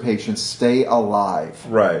cancer patients stay alive.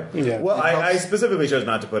 Right. Yeah. Well, I specifically chose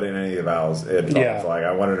not to put in any of the vowels in Yeah. Fallen Flag.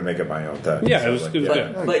 I wanted to make it my own thing. Yeah, So, it was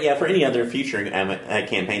good. But yeah, for any other future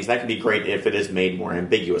campaigns, that could be great if it is made more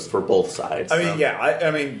ambiguous for both sides.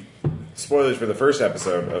 I mean, spoilers for the first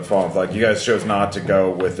episode of Fallen Flag. You guys chose not to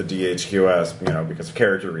go with the DHQS, because of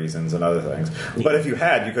character reasons and other things. But if you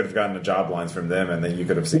had, you could have gotten the job lines from them, and then you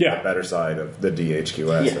could have seen the better side of the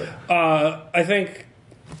DHQS. Yeah. I think,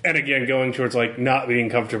 and again, going towards not being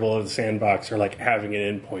comfortable in the sandbox or having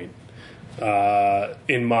an endpoint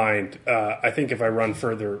in mind. I think if I run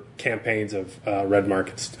further campaigns of Red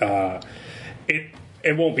Markets,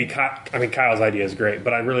 it won't be. Kyle's idea is great,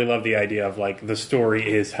 but I really love the idea of the story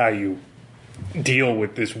is how you deal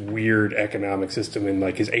with this weird economic system in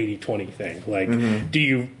his 80-20 thing. Do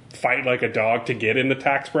you fight like a dog to get in the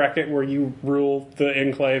tax bracket where you rule the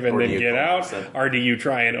enclave and Or do then you get out, collapse it? or do you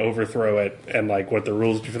try and overthrow it? And like what the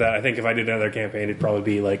rules do for that? I think if I did another campaign, it'd probably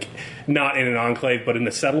be like not in an enclave, but in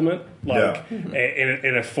the settlement, like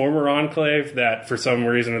in a former enclave that for some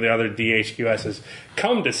reason or the other DHQS has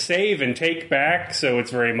come to save and take back. So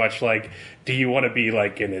it's very much like, do you want to be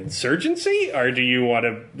like an insurgency, or do you want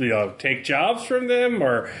to take jobs from them,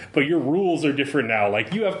 but your rules are different now.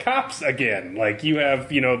 Like you have cops again, like you have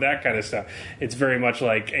that kind of stuff. It's very much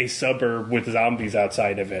like a suburb with zombies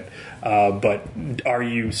outside of it. But are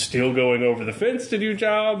you still going over the fence to do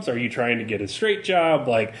jobs? Are you trying to get a straight job?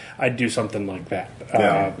 Like I'd do something like that.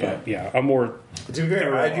 I'm more. To be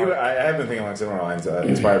fair, I have been thinking along similar lines,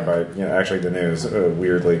 inspired by actually the news.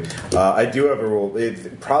 Weirdly, I do have a rule.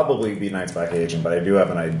 It'd probably be Knights Black Agent, but I do have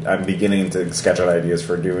I'm beginning to sketch out ideas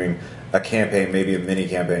for doing a campaign, maybe a mini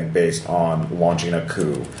campaign based on launching a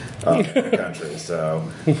coup in the country. So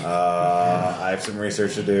I have some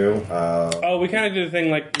research to do. We kind of did a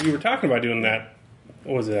thing like you were talking about doing that.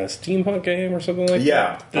 What was it, a steampunk game or something like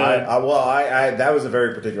that? Yeah. That was a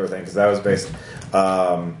very particular thing because that was based.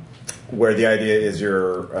 Where the idea is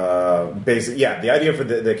your the idea for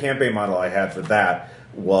the campaign model I had for that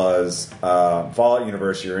was Fallout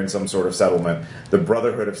Universe, you're in some sort of settlement, the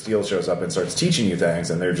Brotherhood of Steel shows up and starts teaching you things,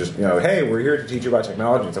 and they're just, hey, we're here to teach you about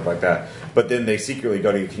technology and stuff like that. But then they secretly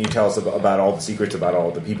go to you, can you tell us about all the secrets about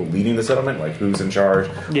all the people leading the settlement, like who's in charge?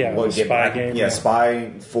 Yeah, spy game. Yeah,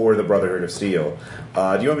 spy for the Brotherhood of Steel.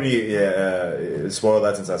 Do you want me to spoil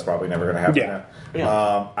that since that's probably never going to happen now?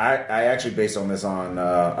 Yeah. I actually based on this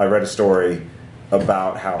I read a story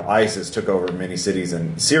about how ISIS took over many cities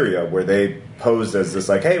in Syria where they posed as this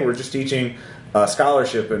like, hey, we're just teaching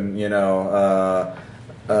scholarship and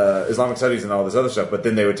Islamic studies and all this other stuff, but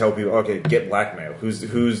then they would tell people, okay, get blackmail. Who's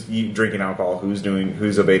drinking alcohol? Who's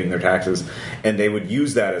evading their taxes? And they would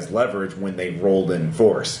use that as leverage when they rolled in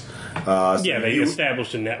force. They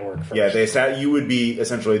established a network first. Yeah, you would be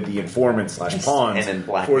essentially the informant / pawn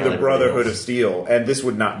for the Brotherhood of Steel, and this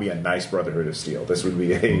would not be a nice Brotherhood of Steel. This would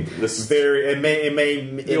be it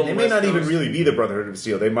may not even really be the Brotherhood of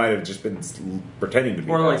Steel. They might have just been pretending to be.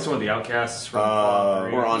 Or like some of the outcasts from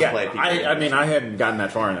or Enclave people. I hadn't gotten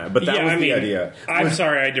that far in that, but that was the idea. I'm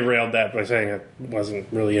sorry I derailed that by saying I wasn't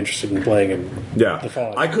really interested in playing in the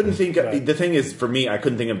Fallout. I couldn't think. The thing is, for me, I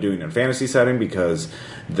couldn't think of doing it in a fantasy setting because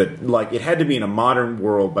it had to be in a modern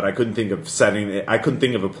world, but I couldn't think of I couldn't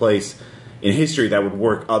think of a place in history that would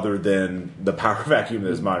work other than the power vacuum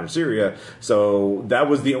that is modern Syria. So that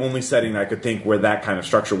was the only setting I could think where that kind of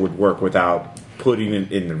structure would work without putting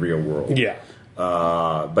it in the real world. Yeah.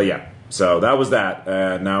 But yeah. So that was that.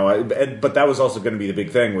 But that was also going to be the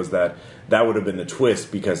big thing was that would have been the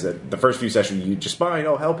twist because the first few sessions you just find,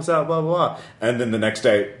 help us out, blah, blah, blah. And then the next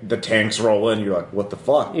day the tanks roll in. You're like, what the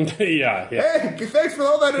fuck? Yeah. Hey, thanks for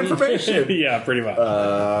all that information. Yeah, pretty much.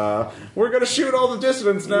 We're going to shoot all the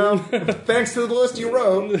dissidents now. Thanks to the list you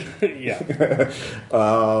wrote. Yeah.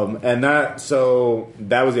 So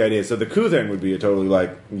that was the idea. So the coup thing would be totally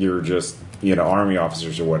like you're just army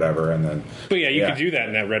officers or whatever, and then. But you could do that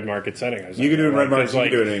in that red market setting. You could do it in red market. You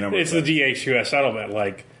could do it in any number. It's the DHQS settlement.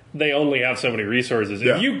 Like they only have so many resources.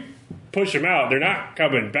 Yeah. If you push them out, they're not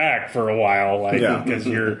coming back for a while. Like because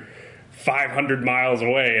you're 500 miles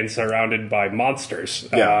away and surrounded by monsters.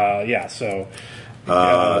 Something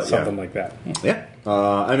like that. Yeah.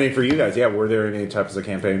 I mean, for you guys, were there any types of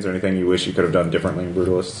campaigns or anything you wish you could have done differently in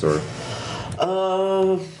Brutalists or?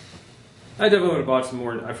 I definitely would have bought some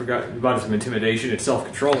more. I forgot bought some intimidation and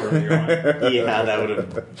self-control earlier on. Yeah, that would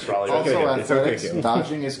have probably Also, athletics,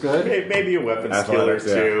 dodging is good. maybe a weapon skill or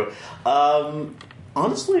two.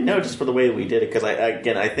 Honestly, no, just for the way that we did it. Because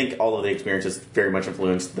I think all of the experiences very much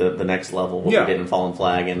influenced the next level, what we did in Fallen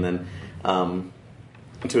Flag, and then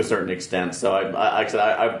to a certain extent. So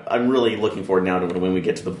I'm really looking forward now to when we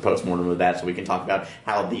get to the postmortem of that, so we can talk about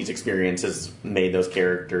how these experiences made those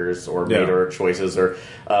characters, or made our choices, or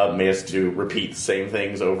made us to repeat the same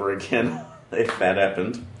things over again, if that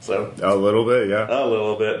happened. So a little bit, a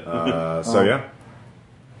little bit.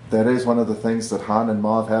 That is one of the things that Han and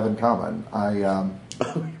Mauve have in common.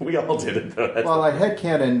 We all did it, though. Well, I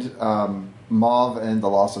headcanoned Mauve and the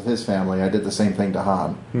loss of his family. I did the same thing to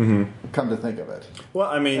Han. Mm-hmm. Come to think of it. Well,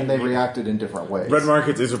 I mean... And they reacted in different ways. Red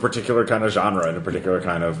Markets is a particular kind of genre and a particular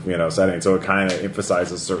kind of setting, so it kind of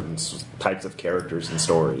emphasizes certain types of characters and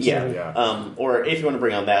stories. Yeah. Or if you want to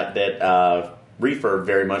bring on that Reefer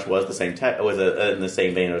very much was the same tech, was in the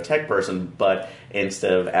same vein of a tech person, but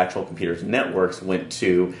instead of actual computers and networks, went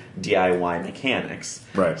to DIY mechanics.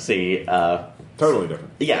 Right. See, Totally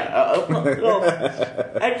different. Yeah,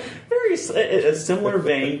 very a similar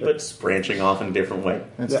vein, but branching off in a different way.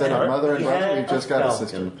 Instead of mother and brother, we've just got a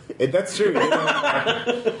sister. That's true.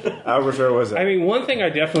 How sure was it? I mean, one thing I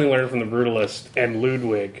definitely learned from the Brutalist and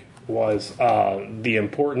Ludwig was the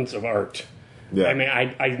importance of art. Yeah. I mean,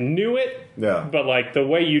 I knew it, Yeah. but like the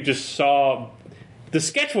way you just saw, the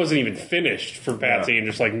sketch wasn't even finished for Patsy, and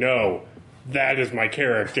just like, no, that is my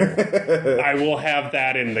character. I will have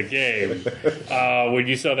that in the game. When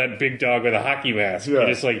you saw that big dog with a hockey mask, you're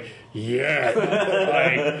just like, yeah.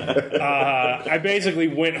 I basically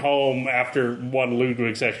went home after one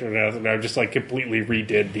Ludwig session, and I just like completely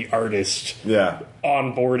redid the artist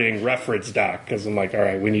onboarding reference doc, because I'm like, all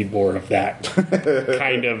right, we need more of that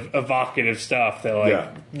kind of evocative stuff that like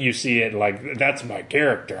you see it like that's my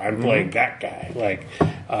character. I'm playing that guy, like,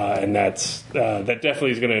 and that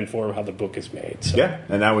definitely is going to inform how the book is made. So. Yeah,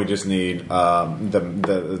 and now we just need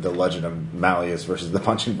the Legend of Malleus versus the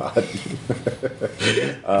Punching Bot.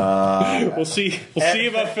 We'll see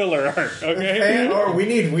about filler art. Okay, or we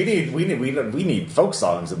need folk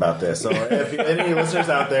songs about this. So if any listeners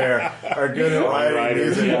out there are good at writing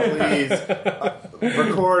music, please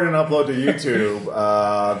record and upload to YouTube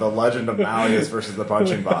the Legend of Malleus versus the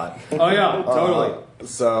Punching Bot. Oh yeah, totally.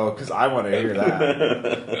 So, because I want to hear that.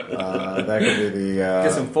 That could be the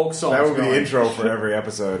get some folk songs. That would be going. the intro for every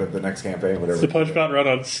episode of the next campaign. Whatever. Does the Punch Bot run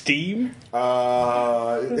on Steam?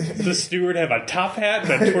 Does the steward have a top hat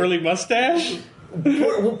and a twirly mustache?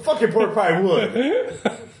 Fucking pork pie would.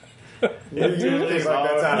 You think like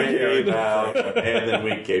that's out of here. And then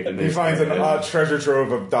we caved in. He finds an odd treasure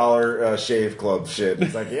trove of Dollar Shave Club shit.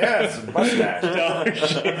 It's like, yes, mustache. Dollar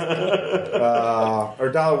Shave. Or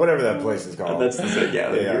Dollar, whatever that place is called. That's the same.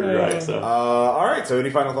 Yeah, you're right. So. All right, so any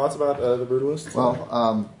final thoughts about the Brutalist?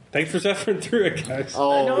 Well, Thanks for suffering through it, guys.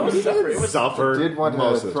 Oh, know, it was suffered. I did want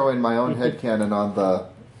most to of throw in my own headcanon on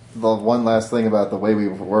the one last thing about the way we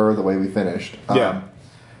were, the way we finished. Yeah.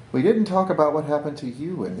 We didn't talk about what happened to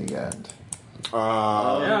you in the end.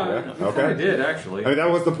 Yeah, we kind of did actually. I mean, that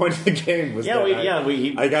was the point of the game. Was that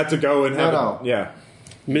I got to go and have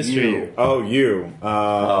Mr. You. Oh, you.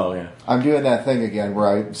 yeah. I'm doing that thing again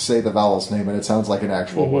where I say the vowel's name and it sounds like an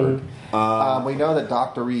actual word. We know that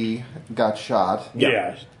Dr. E got shot.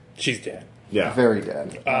 Yeah, she's dead. Yeah. Very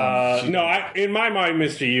dead. In my mind,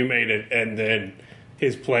 Mr. You made it, and then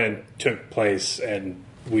his plan took place, and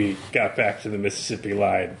we got back to the Mississippi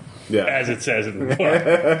line. Yeah. As it says in the book.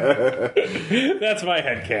 That's my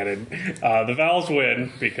headcanon. The vowels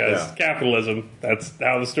win because capitalism, that's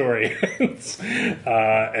how the story ends.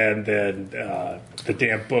 And then the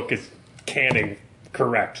damn book is canning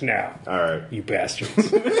correct now. All right. You bastards.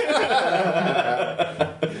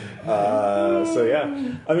 So yeah,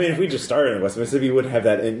 I mean, if we just started in West Mississippi, you wouldn't have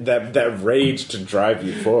that rage to drive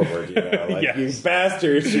you forward. You know, like Yes. you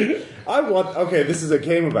bastards. This is a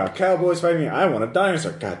game about cowboys fighting. I want a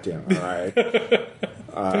dinosaur. Goddamn.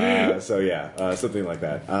 All right. Something like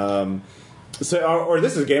that. Or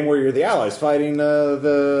this is a game where you're the Allies fighting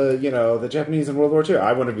the Japanese in World War II.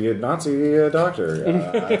 I want to be a Nazi doctor.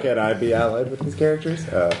 Can I be allied with these characters?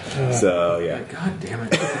 God damn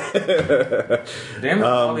it! Damn it,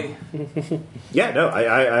 Bobby. Yeah, no, I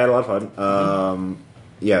had a lot of fun.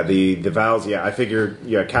 The vows. Yeah, I figured.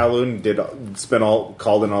 Yeah, Kowloon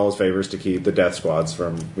called in all his favors to keep the Death Squads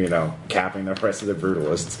from capping the rest of the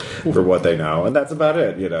Brutalists for what they know, and that's about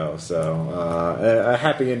it. So a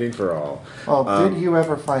happy ending for all. Well, did you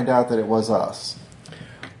ever find out that it was us?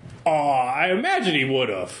 I imagine he would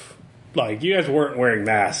have. Like, you guys weren't wearing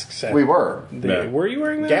masks. We were. Were you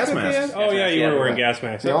wearing masks? Gas masks. Oh, yeah, you were wearing gas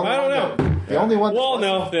masks. I don't know. The only one. Well,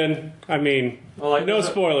 no, then, I mean, no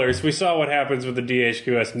spoilers. We saw what happens with the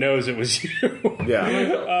DHQS knows it was you. Yeah.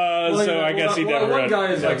 I guess he never one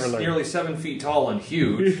guy is learned. nearly 7 feet tall and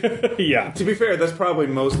huge. Yeah. To be fair, that's probably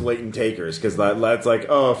most latent takers, because that's like,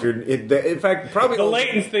 if you're... In fact, probably... The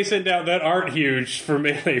latents they send out that aren't huge for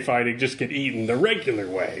melee fighting just get eaten the regular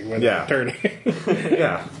way when they're turning.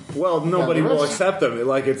 Yeah. Well, nobody will accept them.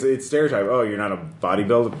 Like, it's stereotype. Oh, you're not a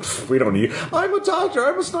bodybuilder? Pfft, we don't need you. I'm a doctor.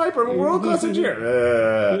 I'm a sniper. I'm a world-class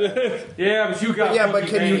engineer. Yeah, but you got... Yeah, but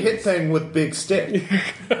can you hit thing with big stick?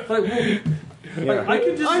 I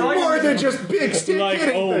can just... I'm more than just big stick like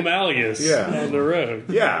hitting old thing. Malleus on the road.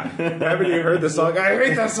 Yeah. Haven't you heard the song? I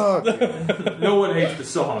hate that song. No one hates the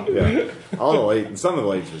song. Yeah. Some of the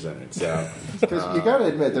latents was in it, so... Because you got to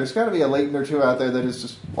admit, there's got to be a latent or two out there that is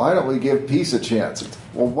just, why don't we give peace a chance?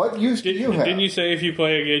 Well, what use do you have? Didn't you say if you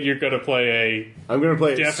play again, you're going to play I'm going to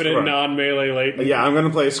play a definite non-melee latent? Yeah, I'm going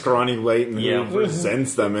to play a scrawny latent who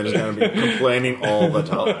resents them and is going to be complaining all the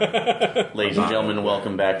time. Ladies and gentlemen,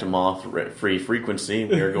 welcome back to Moth Free frequency,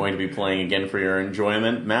 we are going to be playing again for your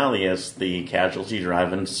enjoyment, Malleus, the casualty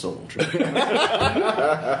driving soldier.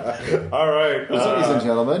 All right. Ladies and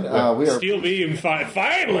gentlemen, we are Steel Beam,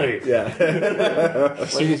 finally! Yeah.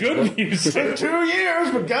 Some good music. 2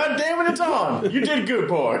 years, but goddamn it, it's on. You did good,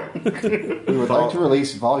 boy. we would like to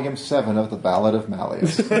release Volume 7 of the Ballad of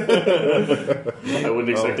Malleus. I wouldn't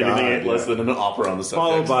expect anything less than an opera on the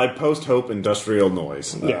subject. Followed by post-hope industrial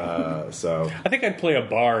noise. Yeah. So, I think I'd play a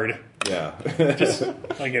bard. yeah. Just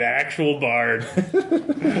like an actual bard.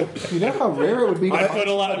 You know how rare it would be to I put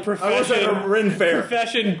a lot of I was at a profession. Ren Fair.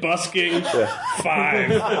 Profession busking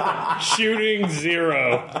 5, shooting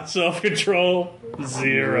 0, self-control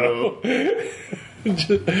 0.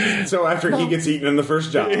 So after he gets eaten in the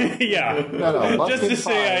first job. Yeah, No, just to busking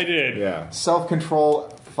say 5. I did. Yeah. Self-control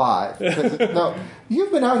 5. No,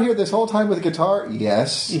 you've been out here this whole time with a guitar?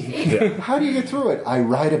 Yes. How do you get through it? I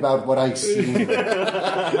write about what I see.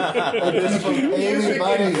 I keep from paying me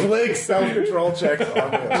money. Flick self-control checks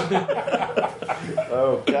on him.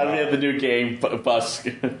 Gotta have the new game,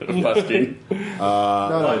 busking.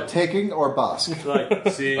 No, taking or busk. Like,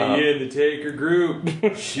 see you in the Taker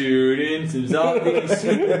group, shooting some zombies.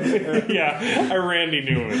 Yeah, I Randy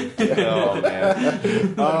Newman. Oh,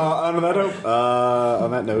 man.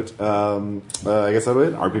 On that note, I guess that'll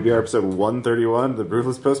it. RPPR episode 131, The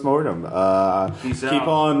Ruthless Postmortem. Peace Keep out.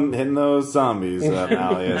 on hitting those zombies,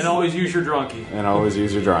 Malleus. And always use your drunkie. And always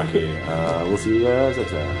use your drunkie. We'll see you guys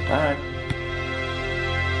next time. All right.